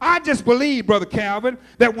 I just believe, Brother Calvin,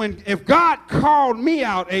 that if God called me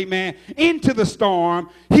out, amen, into the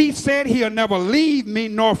storm, he said he'll never leave me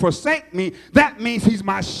nor forsake me. That means he's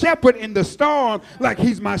my shepherd in the storm like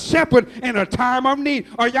he's my shepherd in a time of need.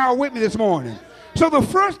 Are y'all with me this morning? So the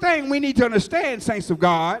first thing we need to understand, saints of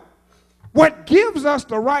God, what gives us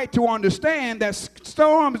the right to understand that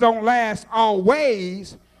storms don't last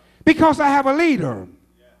always, because I have a leader.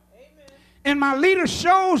 And my leader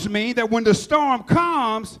shows me that when the storm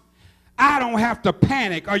comes, I don't have to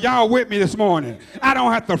panic. Are y'all with me this morning? I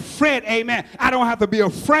don't have to fret, amen. I don't have to be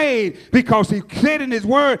afraid, because he said in his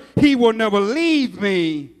word, he will never leave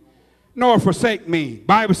me nor forsake me. The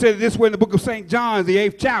Bible says this way in the book of St. John, the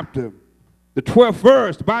 8th chapter, the 12th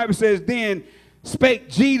verse. The Bible says, then spake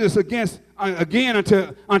Jesus again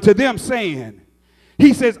unto them, saying,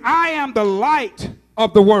 he says, I am the light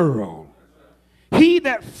of the world. He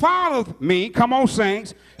that followeth me, come on,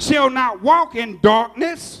 saints, shall not walk in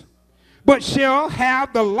darkness, but shall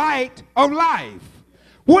have the light of life.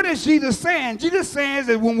 What is Jesus saying? Jesus says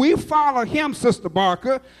that when we follow him, Sister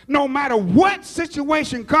Barker, no matter what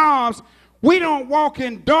situation comes, we don't walk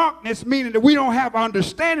in darkness, meaning that we don't have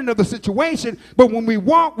understanding of the situation, but when we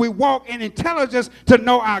walk in intelligence to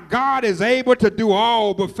know our God is able to do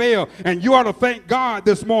all but fail. And you ought to thank God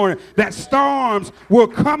this morning that storms will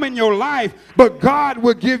come in your life, but God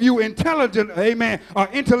will give you intelligent, amen, or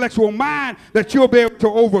intellectual mind that you'll be able to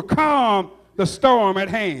overcome the storm at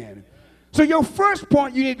hand. So your first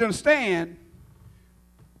point you need to understand,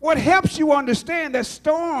 what helps you understand that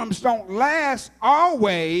storms don't last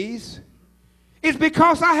always, it's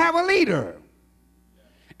because I have a leader.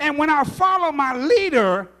 And when I follow my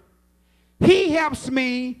leader, he helps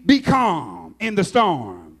me be calm in the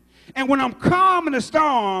storm. And when I'm calm in the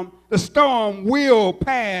storm will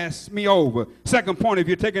pass me over. Second point, if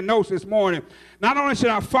you're taking notes this morning, not only should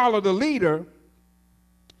I follow the leader,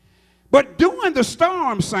 but during the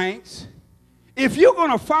storm, saints, if you're going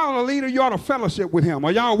to follow the leader, you ought to fellowship with him.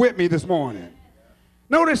 Are y'all with me this morning?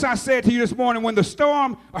 Notice I said to you this morning, when the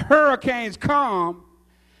storm, hurricanes come,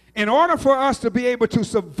 In order for us to be able to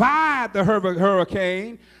survive the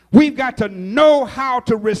hurricane, we've got to know how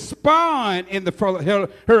to respond in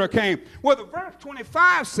the hurricane. Well, the verse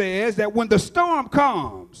 25 says that when the storm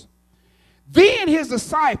comes, then his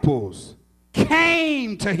disciples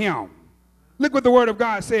came to him. Look what the word of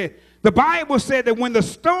God said. The Bible said that when the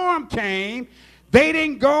storm came, they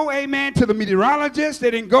didn't go, amen, to the meteorologist.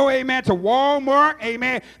 They didn't go, amen, to Walmart,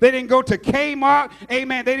 amen. They didn't go to Kmart,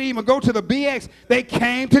 amen. They didn't even go to the BX. They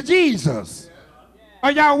came to Jesus.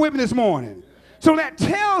 Are y'all with me this morning? So that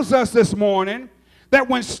tells us this morning that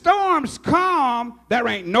when storms come, there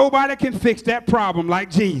ain't nobody can fix that problem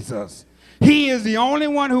like Jesus. He is the only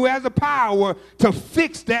one who has the power to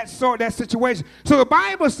fix that situation. So the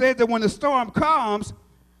Bible says that when the storm comes,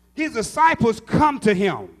 his disciples come to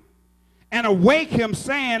him and awake him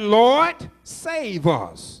saying, Lord, save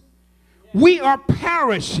us. We are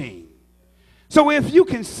perishing. So if you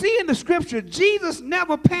can see in the scripture, Jesus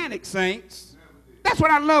never panicked, saints. That's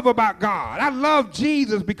what I love about God. I love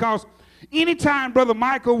Jesus because anytime, Brother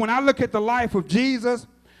Michael, when I look at the life of Jesus,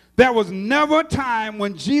 there was never a time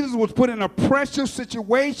when Jesus was put in a pressure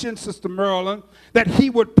situation, Sister Merlin, that he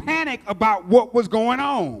would panic about what was going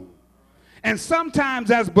on. And sometimes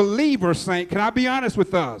as believers, saint, can I be honest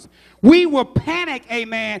with us? We will panic,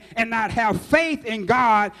 amen, and not have faith in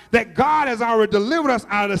God that God has already delivered us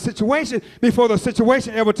out of the situation before the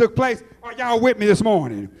situation ever took place. Are y'all with me this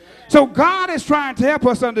morning? So God is trying to help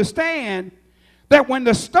us understand that when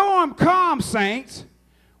the storm comes, saints,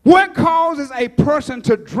 what causes a person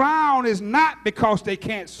to drown is not because they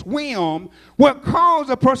can't swim. What causes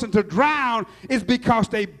a person to drown is because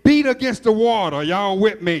they beat against the water. Y'all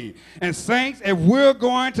with me? And saints, if we're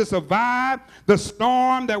going to survive the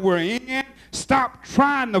storm that we're in, stop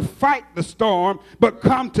trying to fight the storm, but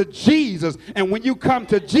come to Jesus. And when you come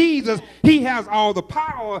to Jesus, he has all the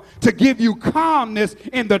power to give you calmness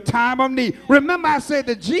in the time of need. Remember I said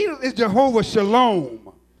that Jesus is Jehovah Shalom.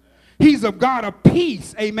 He's a God of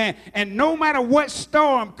peace, amen. And no matter what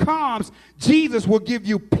storm comes, Jesus will give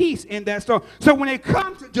you peace in that storm. So when it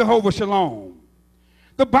comes to Jehovah Shalom,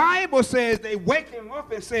 the Bible says they wake him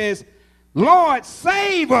up and says, Lord,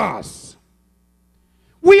 save us.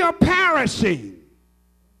 We are perishing.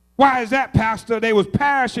 Why is that, Pastor? They was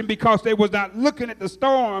perishing because they was not looking at the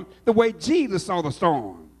storm the way Jesus saw the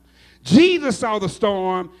storm. Jesus saw the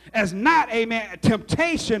storm as not, amen, a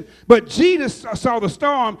temptation, but Jesus saw the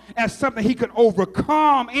storm as something he could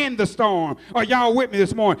overcome in the storm. Are y'all with me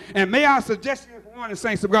this morning? And may I suggest to you this morning,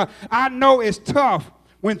 saints of God, I know it's tough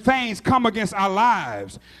when things come against our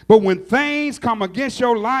lives. But when things come against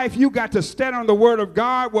your life, you got to stand on the word of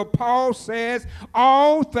God where Paul says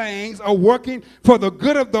all things are working for the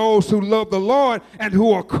good of those who love the Lord and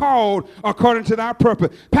who are called according to thy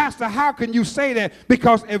purpose. Pastor, how can you say that?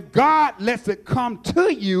 Because if God lets it come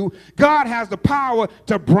to you, God has the power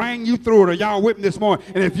to bring you through it. Are y'all with me this morning?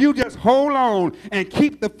 And if you just hold on and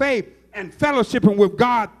keep the faith and fellowshipping with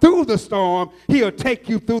God through the storm, he'll take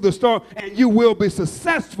you through the storm and you will be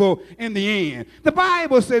successful in the end. The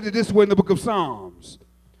Bible says it this way in the book of Psalms.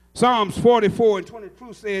 Psalms 44 and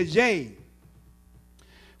 22 says, yea,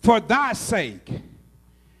 for thy sake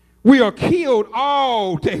we are killed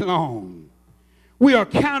all day long. We are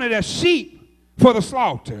counted as sheep for the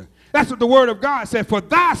slaughter. That's what the word of God said, for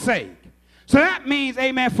thy sake. So that means,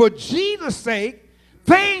 amen, for Jesus' sake,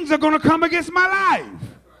 things are going to come against my life.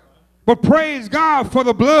 But praise God for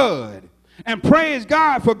the blood. And praise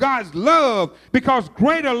God for God's love, because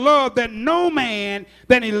greater love than no man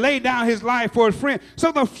than he laid down his life for his friend.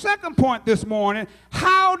 So the second point this morning,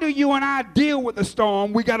 how do you and I deal with the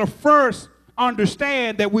storm? We got to first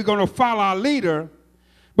understand that we're going to follow our leader.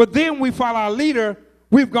 But then we follow our leader,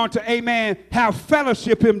 we've got to, amen, have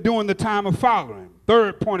fellowship him during the time of following.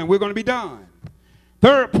 Third point, and we're going to be done.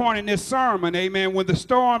 Third point in this sermon, amen, when the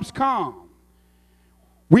storms come,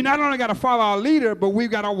 we not only got to follow our leader, but we've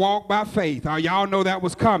got to walk by faith. Y'all know that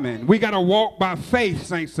was coming. We got to walk by faith,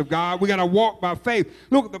 saints of God. We got to walk by faith.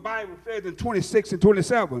 Look what the Bible says in 26 and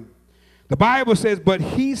 27. The Bible says, but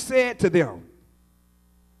he said to them,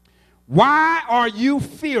 why are you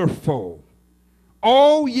fearful,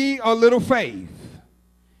 O ye of little faith?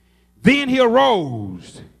 Then he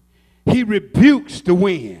arose. He rebukes the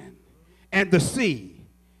wind and the sea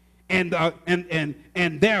and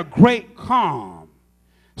their great calm.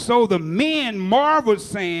 So the men marveled,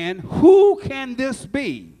 saying, who can this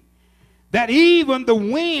be, that even the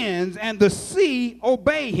winds and the sea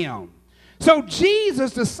obey him? So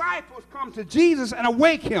Jesus' disciples come to Jesus and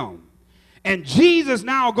awake him. And Jesus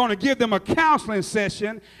now going to give them a counseling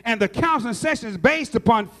session. And the counseling session is based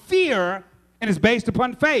upon fear and it's based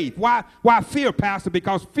upon faith. Why fear, Pastor?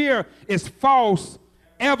 Because fear is false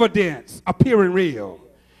evidence appearing real.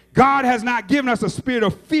 God has not given us a spirit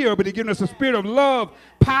of fear, but he's given us a spirit of love,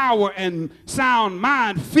 power, and sound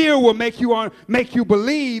mind. Fear will make you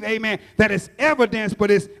believe, amen, that it's evidence,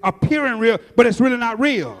 but it's appearing real, but it's really not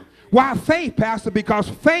real. Why faith, Pastor? Because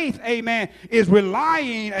faith, amen, is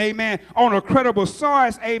relying, amen, on a credible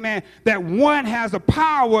source, amen, that one has the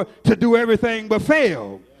power to do everything but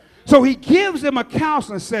fail. So he gives them a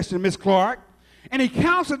counseling session, Miss Clark, and he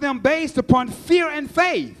counsels them based upon fear and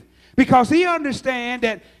faith, because he understands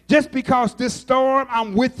that just because this storm,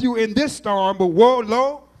 I'm with you in this storm, but whoa,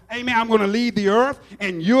 lo, amen, I'm going to leave the earth,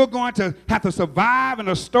 and you're going to have to survive in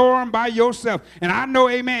a storm by yourself. And I know,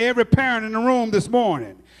 amen, every parent in the room this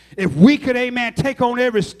morning, if we could, amen, take on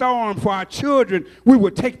every storm for our children, we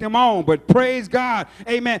would take them on. But praise God,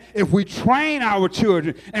 amen, if we train our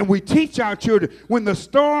children and we teach our children, when the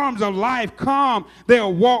storms of life come,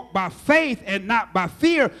 they'll walk by faith and not by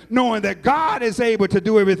fear, knowing that God is able to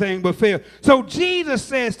do everything but fail. So Jesus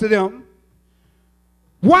says to them,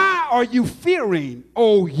 why are you fearing,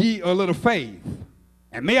 O ye of little faith?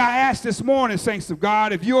 And may I ask this morning, saints of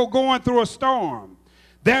God, if you're going through a storm,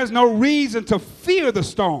 there's no reason to fear the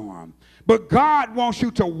storm, but God wants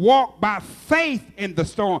you to walk by faith in the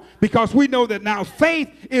storm, because we know that now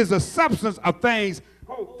faith is the substance of things,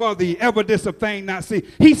 hope for the evidence of things not seen.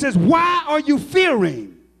 He says, why are you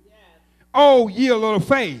fearing, oh ye of little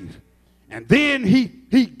faith? And then he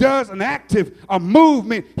does a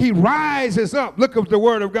movement. He rises up. Look at what the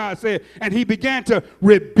word of God said. And he began to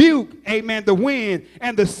rebuke, amen, the wind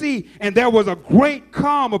and the sea. And there was a great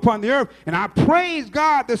calm upon the earth. And I praise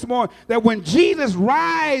God this morning that when Jesus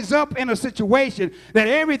rises up in a situation, that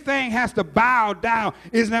everything has to bow down.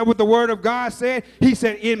 Isn't that what the word of God said? He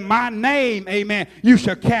said, in my name, amen, you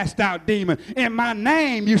shall cast out demons. In my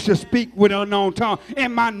name, you shall speak with unknown tongue.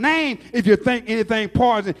 In my name, if you think anything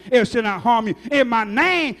poison, it shall not harm you. In my name,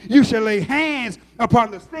 you shall lay hands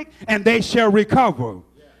upon the sick and they shall recover.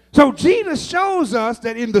 So Jesus shows us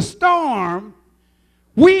that in the storm,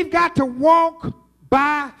 we've got to walk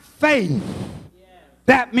by faith.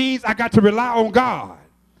 That means I got to rely on God.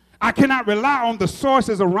 I cannot rely on the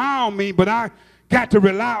sources around me, but I got to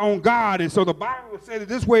rely on God. And so the Bible says it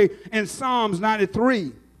this way in Psalms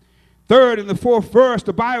 93, 3rd and the 4th verse.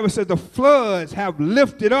 The Bible says the floods have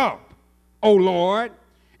lifted up, O Lord,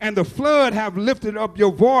 and the flood have lifted up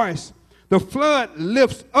your voice. The flood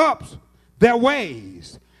lifts up their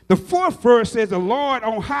waves. The 4th verse says the Lord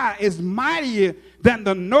on high is mightier than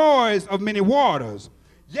the noise of many waters,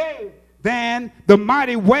 yea, than the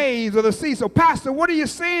mighty waves of the sea. So, Pastor, what are you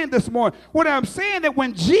saying this morning? What I'm saying that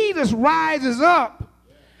when Jesus rises up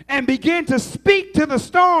and begins to speak to the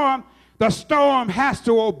storm has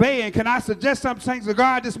to obey. And can I suggest some things to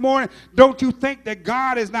God this morning? Don't you think that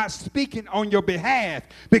God is not speaking on your behalf?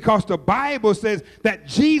 Because the Bible says that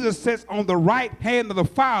Jesus sits on the right hand of the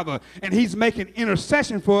Father, and he's making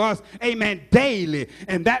intercession for us, amen, daily.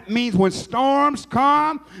 And that means when storms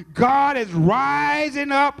come, God is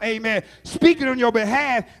rising up, amen, speaking on your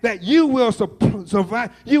behalf, that you will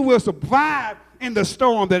survive. You will survive in the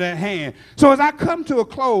storm that at hand. So as I come to a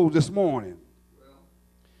close this morning,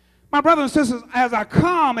 my brothers and sisters, as I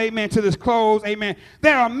come, amen, to this close, amen,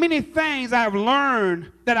 there are many things I've learned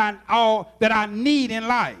that I need in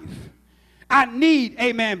life. I need,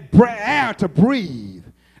 amen, air to breathe.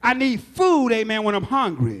 I need food, amen, when I'm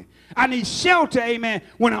hungry. I need shelter, amen,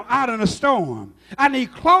 when I'm out in a storm. I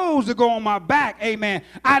need clothes to go on my back, amen.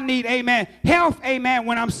 I need, amen, health, amen,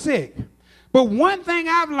 when I'm sick. But one thing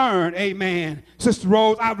I've learned, amen, Sister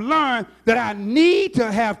Rose, I've learned that I need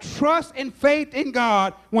to have trust and faith in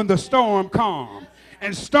God when the storm comes.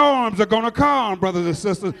 And storms are going to come, brothers and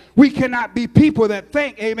sisters. We cannot be people that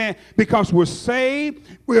think, amen, because we're saved,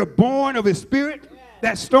 we're born of his spirit,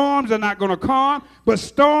 that storms are not going to come, but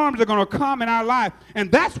storms are going to come in our life.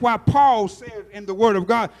 And that's why Paul says in the word of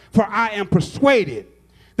God, for I am persuaded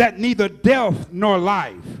that neither death nor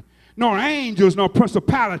life, nor angels nor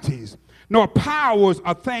principalities, nor powers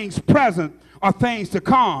are things present or things to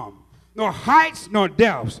come, nor heights nor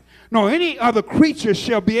depths, nor any other creature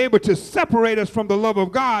shall be able to separate us from the love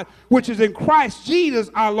of God, which is in Christ Jesus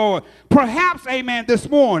our Lord. Perhaps, amen, this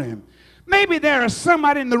morning, maybe there is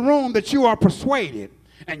somebody in the room that you are persuaded,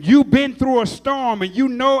 and you've been through a storm, and you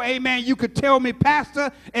know, amen, you could tell me,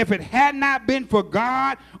 Pastor, if it had not been for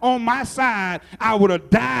God on my side, I would have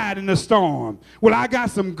died in the storm. Well, I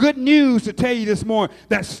got some good news to tell you this morning,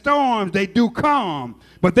 that storms, they do come,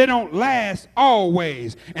 but they don't last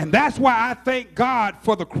always. And that's why I thank God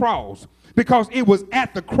for the cross, because it was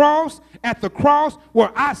at the cross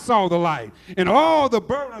where I saw the light. And all the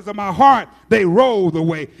burdens of my heart, they rolled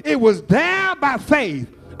away. It was there by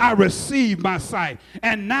faith I received my sight.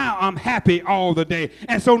 And now I'm happy all the day.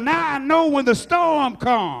 And so now I know when the storm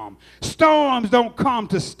comes, storms don't come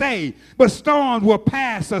to stay, but storms will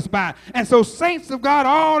pass us by. And so, saints of God,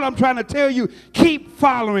 all I'm trying to tell you, keep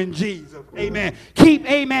following Jesus. Amen. Keep,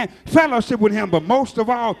 amen, fellowship with him, but most of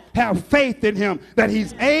all, have faith in him that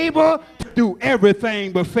he's able to do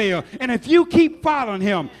everything but fail. And if you keep following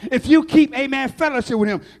him, if you keep, amen, fellowship with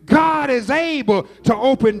him, God is able to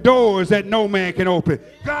open doors that no man can open.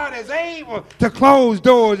 God is able to close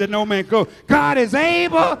doors that no man can close. God is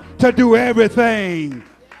able to do everything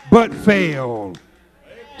but fail.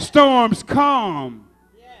 Storms come,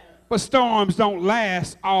 but storms don't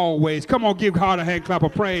last always. Come on, give God a hand clap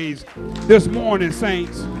of praise this morning,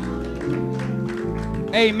 saints.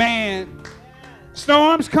 Amen.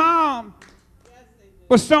 Storms come,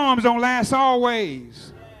 but storms don't last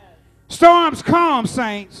always. Storms come,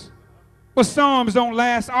 saints, but storms don't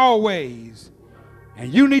last always.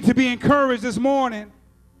 And you need to be encouraged this morning.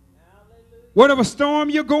 Whatever storm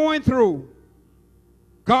you're going through,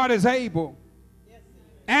 God is able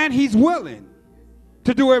and he's willing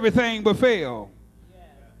to do everything but fail.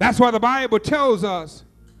 That's why the Bible tells us,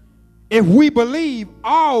 if we believe,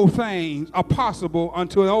 all things are possible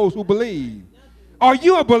unto those who believe. Are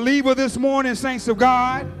you a believer this morning, saints of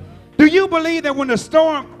God? Do you believe that when the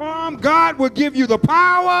storm comes, God will give you the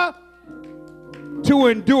power to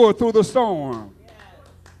endure through the storm?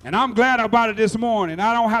 And I'm glad about it this morning.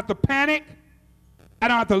 I don't have to panic. I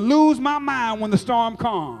don't have to lose my mind when the storm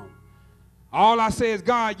comes. All I say is,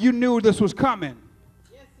 God, you knew this was coming.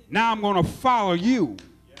 Now I'm going to follow you.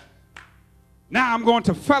 Now I'm going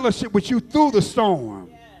to fellowship with you through the storm.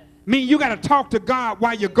 Mean you got to talk to God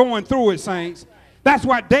while you're going through it, saints. That's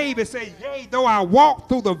why David said, yea, though I walk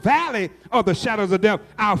through the valley of the shadows of death,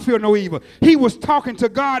 I'll fear no evil. He was talking to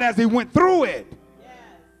God as he went through it.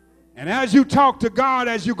 And as you talk to God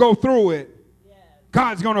as you go through it,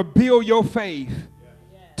 God's going to build your faith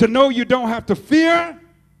to know you don't have to fear,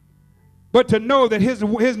 but to know that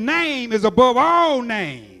his name is above all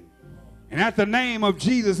names. And at the name of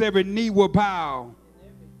Jesus, every knee will bow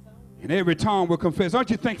and every tongue will confess. Aren't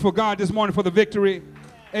you thankful, God, this morning for the victory?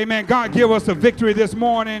 Amen. God, give us a victory this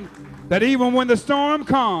morning that even when the storm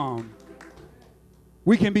comes,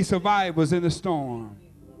 we can be survivors in the storm.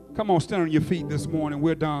 Come on, stand on your feet this morning.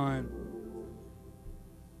 We're done.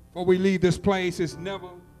 Before we leave this place, it's never,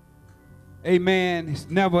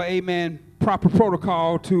 amen, proper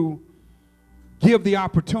protocol to give the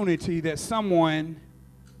opportunity that someone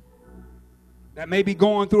that may be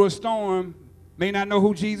going through a storm may not know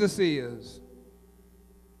who Jesus is.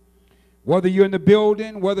 Whether you're in the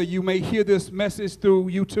building, whether you may hear this message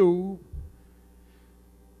through YouTube,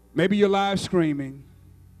 maybe you're live streaming,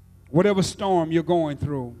 whatever storm you're going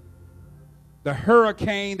through, the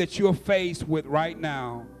hurricane that you're faced with right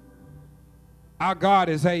now, our God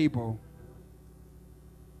is able.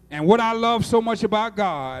 And what I love so much about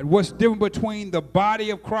God, what's different between the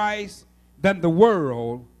body of Christ than the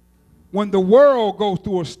world, when the world goes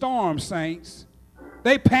through a storm, saints,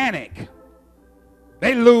 they panic.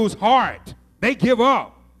 They lose heart. They give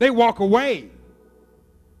up. They walk away.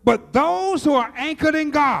 But those who are anchored in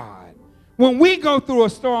God, when we go through a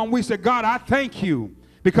storm, we say, God, I thank you,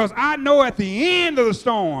 because I know at the end of the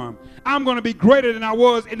storm, I'm going to be greater than I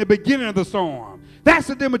was in the beginning of the storm. That's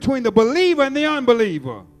the difference between the believer and the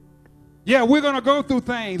unbeliever. Yeah, we're going to go through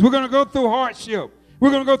things. We're going to go through hardship. We're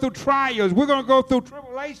going to go through trials. We're going to go through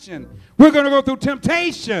tribulation. We're going to go through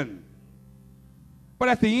temptation. But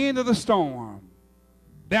at the end of the storm,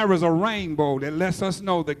 there is a rainbow that lets us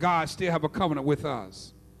know that God still has a covenant with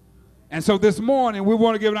us. And so this morning, we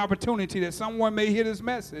want to give an opportunity that someone may hear this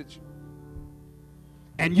message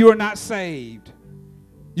and you're not saved.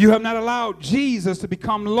 You have not allowed Jesus to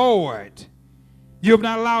become Lord. You have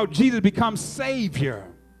not allowed Jesus to become Savior.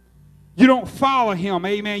 You don't follow him,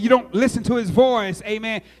 amen. You don't listen to his voice,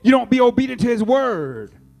 amen. You don't be obedient to his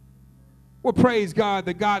word. Well, praise God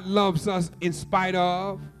that God loves us in spite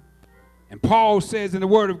of. And Paul says in the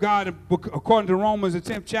word of God, according to Romans, the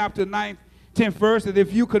 10th chapter, 9th, 10th verse, that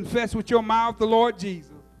if you confess with your mouth the Lord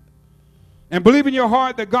Jesus and believe in your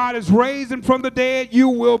heart that God has raised him from the dead, you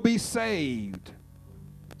will be saved.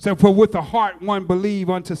 So for with the heart one believe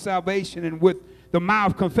unto salvation, and with the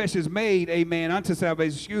mouth confession is made, amen, unto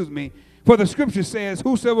salvation, For the scripture says,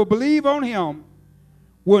 whosoever believe on him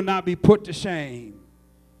will not be put to shame.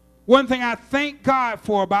 One thing I thank God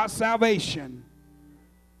for about salvation,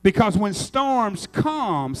 because when storms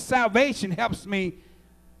come, salvation helps me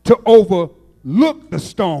to overlook the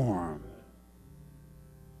storm.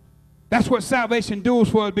 That's what salvation does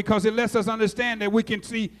for us, because it lets us understand that we can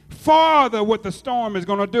see farther what the storm is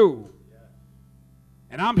going to do.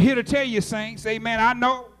 And I'm here to tell you, saints, amen, I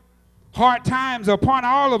know hard times are upon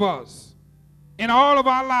all of us. In all of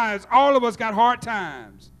our lives, all of us got hard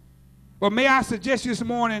times. But may I suggest this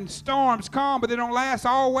morning, storms come, but they don't last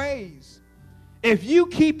always. If you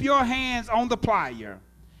keep your hands on the plier,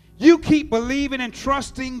 you keep believing and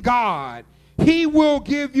trusting God, he will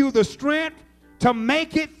give you the strength to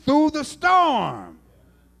make it through the storm.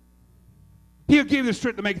 He'll give you the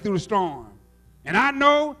strength to make it through the storm. And I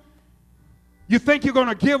know you think you're going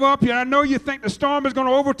to give up, and I know you think the storm is going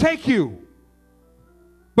to overtake you.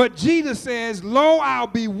 But Jesus says, lo, I'll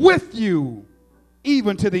be with you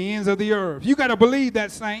even to the ends of the earth. You got to believe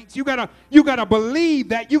that, saints. You got to believe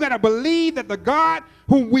that. You got to believe that the God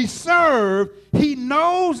whom we serve, he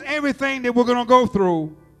knows everything that we're going to go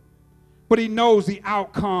through, but he knows the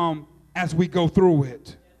outcome as we go through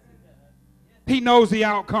it. He knows the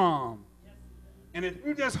outcome. And if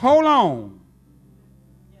you just hold on,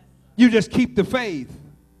 you just keep the faith.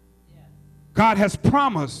 God has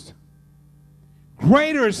promised,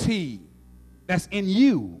 greater is he that's in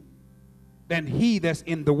you than he that's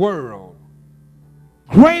in the world.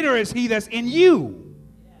 Greater is he that's in you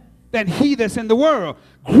than he that's in the world.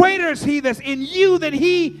 Greater is he that's in you than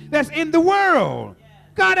he that's in the world.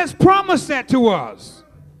 God has promised that to us.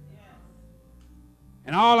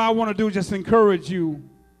 And all I want to do is just encourage you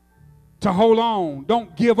to hold on.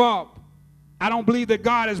 Don't give up. I don't believe that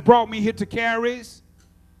God has brought me here to Cary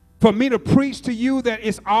for me to preach to you that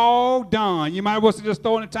it's all done. You might as well just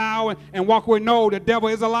throw in the towel and walk away. No, the devil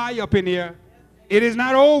is a lie up in here. It is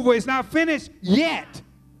not over. It's not finished yet.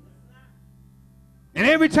 And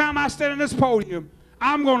every time I stand on this podium,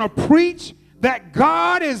 I'm going to preach that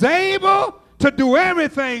God is able to do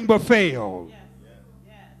everything but fail.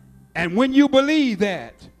 And when you believe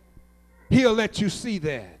that, he'll let you see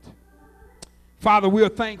that. Father, we are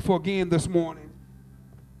thankful again this morning.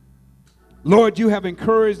 Lord, you have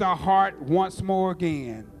encouraged our heart once more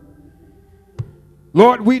again.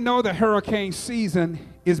 Lord, we know that hurricane season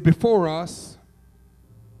is before us.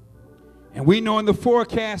 And we know in the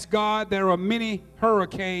forecast, God, there are many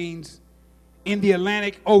hurricanes in the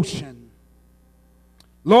Atlantic Ocean.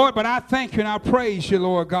 Lord, but I thank you and I praise you,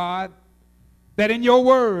 Lord God, that in your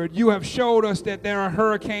word you have showed us that there are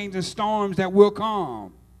hurricanes and storms that will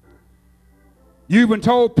come. You even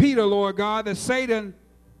told Peter, Lord God, that Satan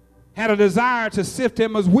had a desire to sift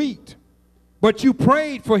him as wheat. But you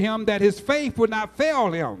prayed for him that his faith would not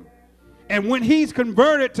fail him. And when he's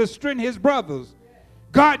converted to strengthen his brothers,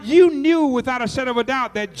 God, you knew without a shadow of a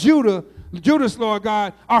doubt that Judas, Lord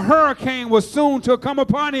God, a hurricane was soon to come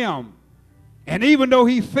upon him. And even though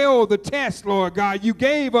he failed the test, Lord God, you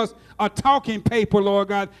gave us a talking paper, Lord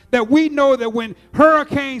God, that we know that when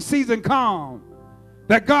hurricane season comes,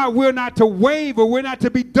 that God, we're not to waver, we're not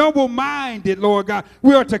to be double-minded, Lord God.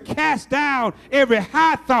 We are to cast down every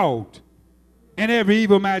high thought and every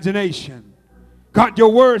evil imagination. God,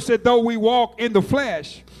 your word said, though we walk in the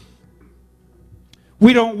flesh,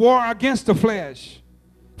 we don't war against the flesh.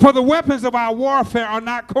 For the weapons of our warfare are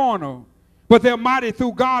not carnal, but they're mighty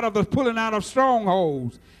through God of the pulling out of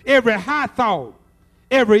strongholds. Every high thought,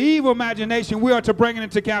 every evil imagination, we are to bring it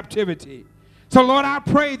into captivity. So, Lord, I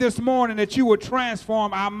pray this morning that you would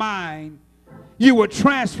transform our mind. You would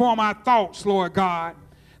transform our thoughts, Lord God.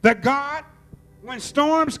 That, God, when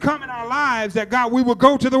storms come in our lives, that, God, we will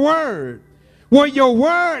go to the word. Where your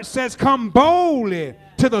word says, come boldly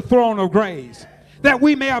to the throne of grace, that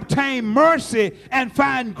we may obtain mercy and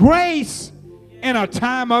find grace in a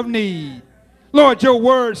time of need. Lord, your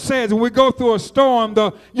word says when we go through a storm,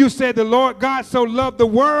 you said the Lord God so loved the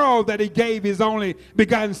world that he gave his only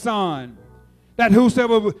begotten son, that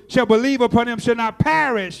whosoever shall believe upon him shall not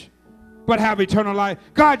perish, but have eternal life.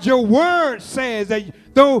 God, your word says that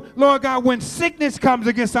though, Lord God, when sickness comes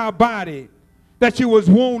against our body, that you was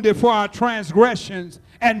wounded for our transgressions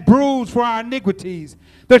and bruised for our iniquities.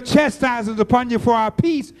 The chastisement upon you for our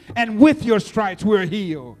peace, and with your stripes we're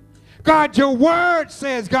healed. God, your word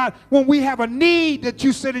says, God, when we have a need that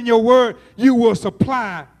you said in your word, you will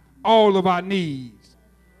supply all of our needs.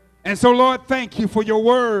 And so, Lord, thank you for your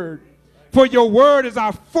word. For your word is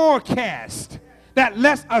our forecast that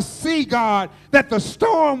lets us see, God, that the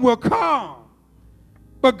storm will come.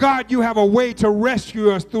 But, God, you have a way to rescue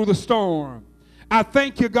us through the storm. I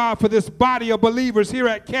thank you, God, for this body of believers here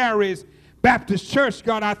at Cary's Baptist Church,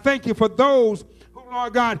 God. I thank you for those who,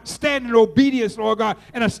 Lord God, stand in obedience, Lord God,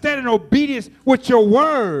 and are standing in obedience with your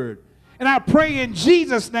word. And I pray in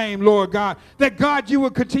Jesus' name, Lord God, that, God, you will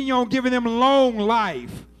continue on giving them long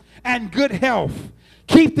life and good health.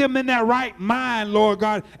 Keep them in that right mind, Lord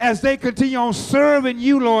God, as they continue on serving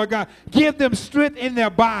you, Lord God. Give them strength in their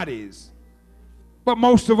bodies. But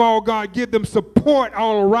most of all, God, give them support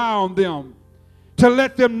all around them to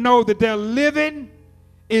let them know that their living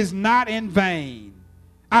is not in vain.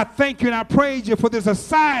 I thank you and I praise you for this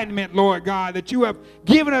assignment, Lord God, that you have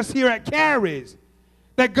given us here at Cary's.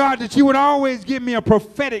 That, God, that you would always give me a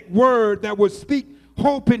prophetic word that would speak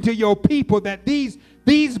hope into your people, that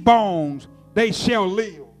these bones, they shall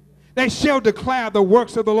live. They shall declare the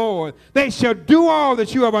works of the Lord. They shall do all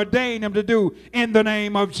that you have ordained them to do in the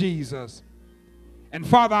name of Jesus. And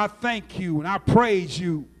Father, I thank you and I praise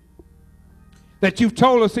you that you've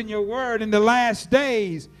told us in your word in the last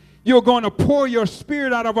days you're going to pour your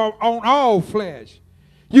spirit out on all flesh.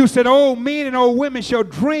 You said old men and old women shall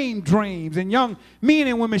dream dreams, and young men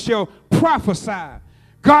and women shall prophesy.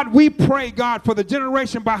 God, we pray, God, for the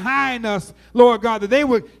generation behind us, Lord God, that they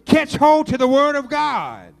would catch hold to the word of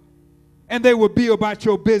God and they would be about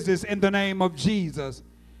your business in the name of Jesus.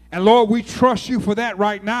 And Lord, we trust you for that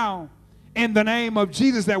right now in the name of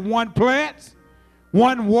Jesus, that one plants,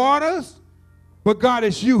 one waters, but God,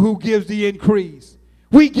 it's you who gives the increase.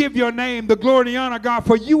 We give your name the glory and the honor, God,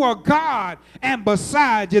 for you are God, and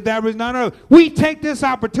beside you there is none other. We take this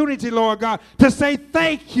opportunity, Lord God, to say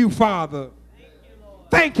thank you, Father.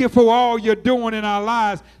 Thank you for all you're doing in our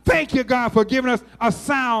lives. Thank you, God, for giving us a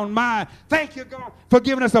sound mind. Thank you, God, for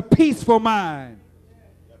giving us a peaceful mind.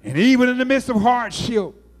 And even in the midst of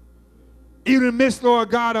hardship, even in the midst, Lord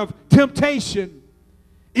God, of temptation,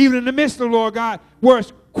 even in the midst of, Lord God, where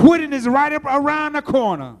quitting is right up around the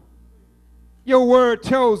corner, your word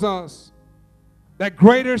tells us that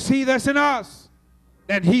greater is he that's in us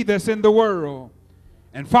than he that's in the world.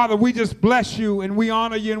 And Father, we just bless you and we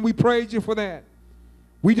honor you and we praise you for that.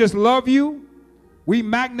 We just love you. We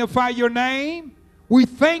magnify your name. We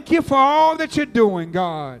thank you for all that you're doing,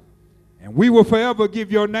 God. And we will forever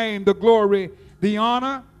give your name the glory, the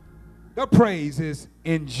honor, the praises.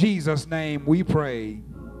 In Jesus' name we pray.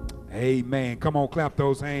 Amen. Come on, clap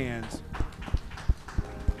those hands.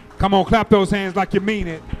 Come on, clap those hands like you mean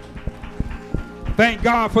it. Thank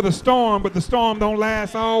God for the storm, but the storm don't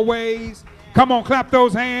last always. Come on, clap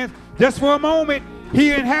those hands just for a moment.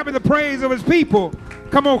 He inhabits the praise of his people.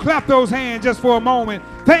 Come on, clap those hands just for a moment.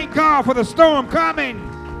 Thank God for the storm coming,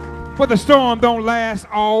 but the storm don't last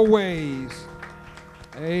always.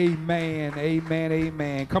 Amen, amen,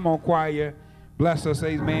 amen. Come on, choir. Bless us,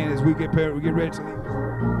 amen, as we get ready to leave.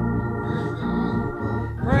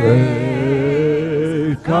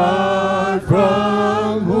 Praise God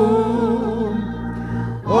from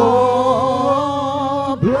whom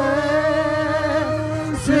all blessings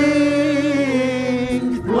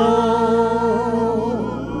flow.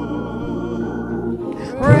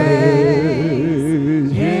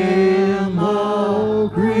 Praise him, all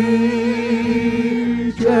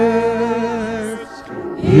creatures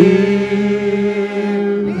here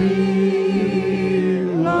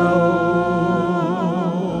below.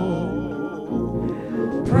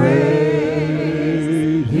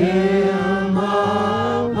 Praise him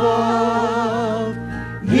above,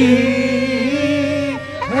 ye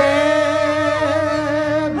heavenly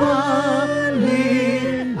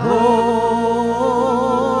hosts.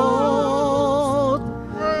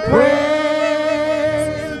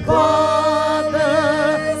 Praise God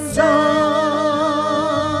the Son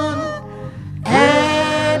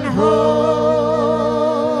and Holy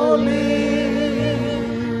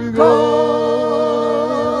Ghost.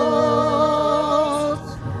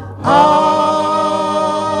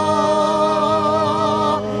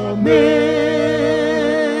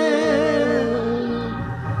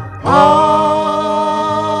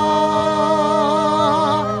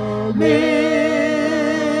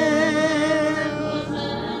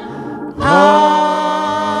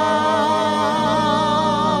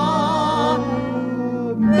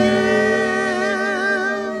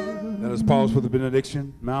 Let us pause for the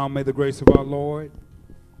benediction. Now may the grace of our Lord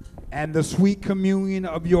and the sweet communion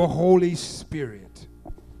of your Holy Spirit,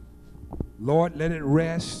 Lord, let it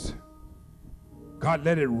rest. God,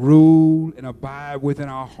 let it rule and abide within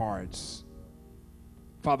our hearts.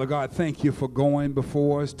 Father God, thank you for going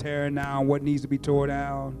before us, tearing down what needs to be torn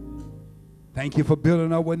down. Thank you for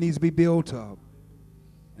building up what needs to be built up.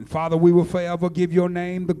 And Father, we will forever give your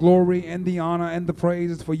name the glory and the honor and the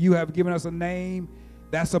praises, for you have given us a name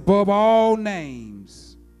that's above all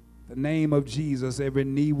names. The name of Jesus, every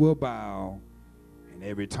knee will bow and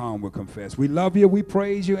every tongue will confess. We love you, we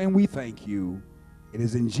praise you, and we thank you. It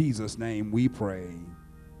is in Jesus' name we pray.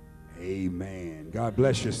 Amen. God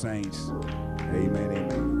bless you, saints. Amen,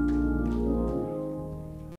 amen.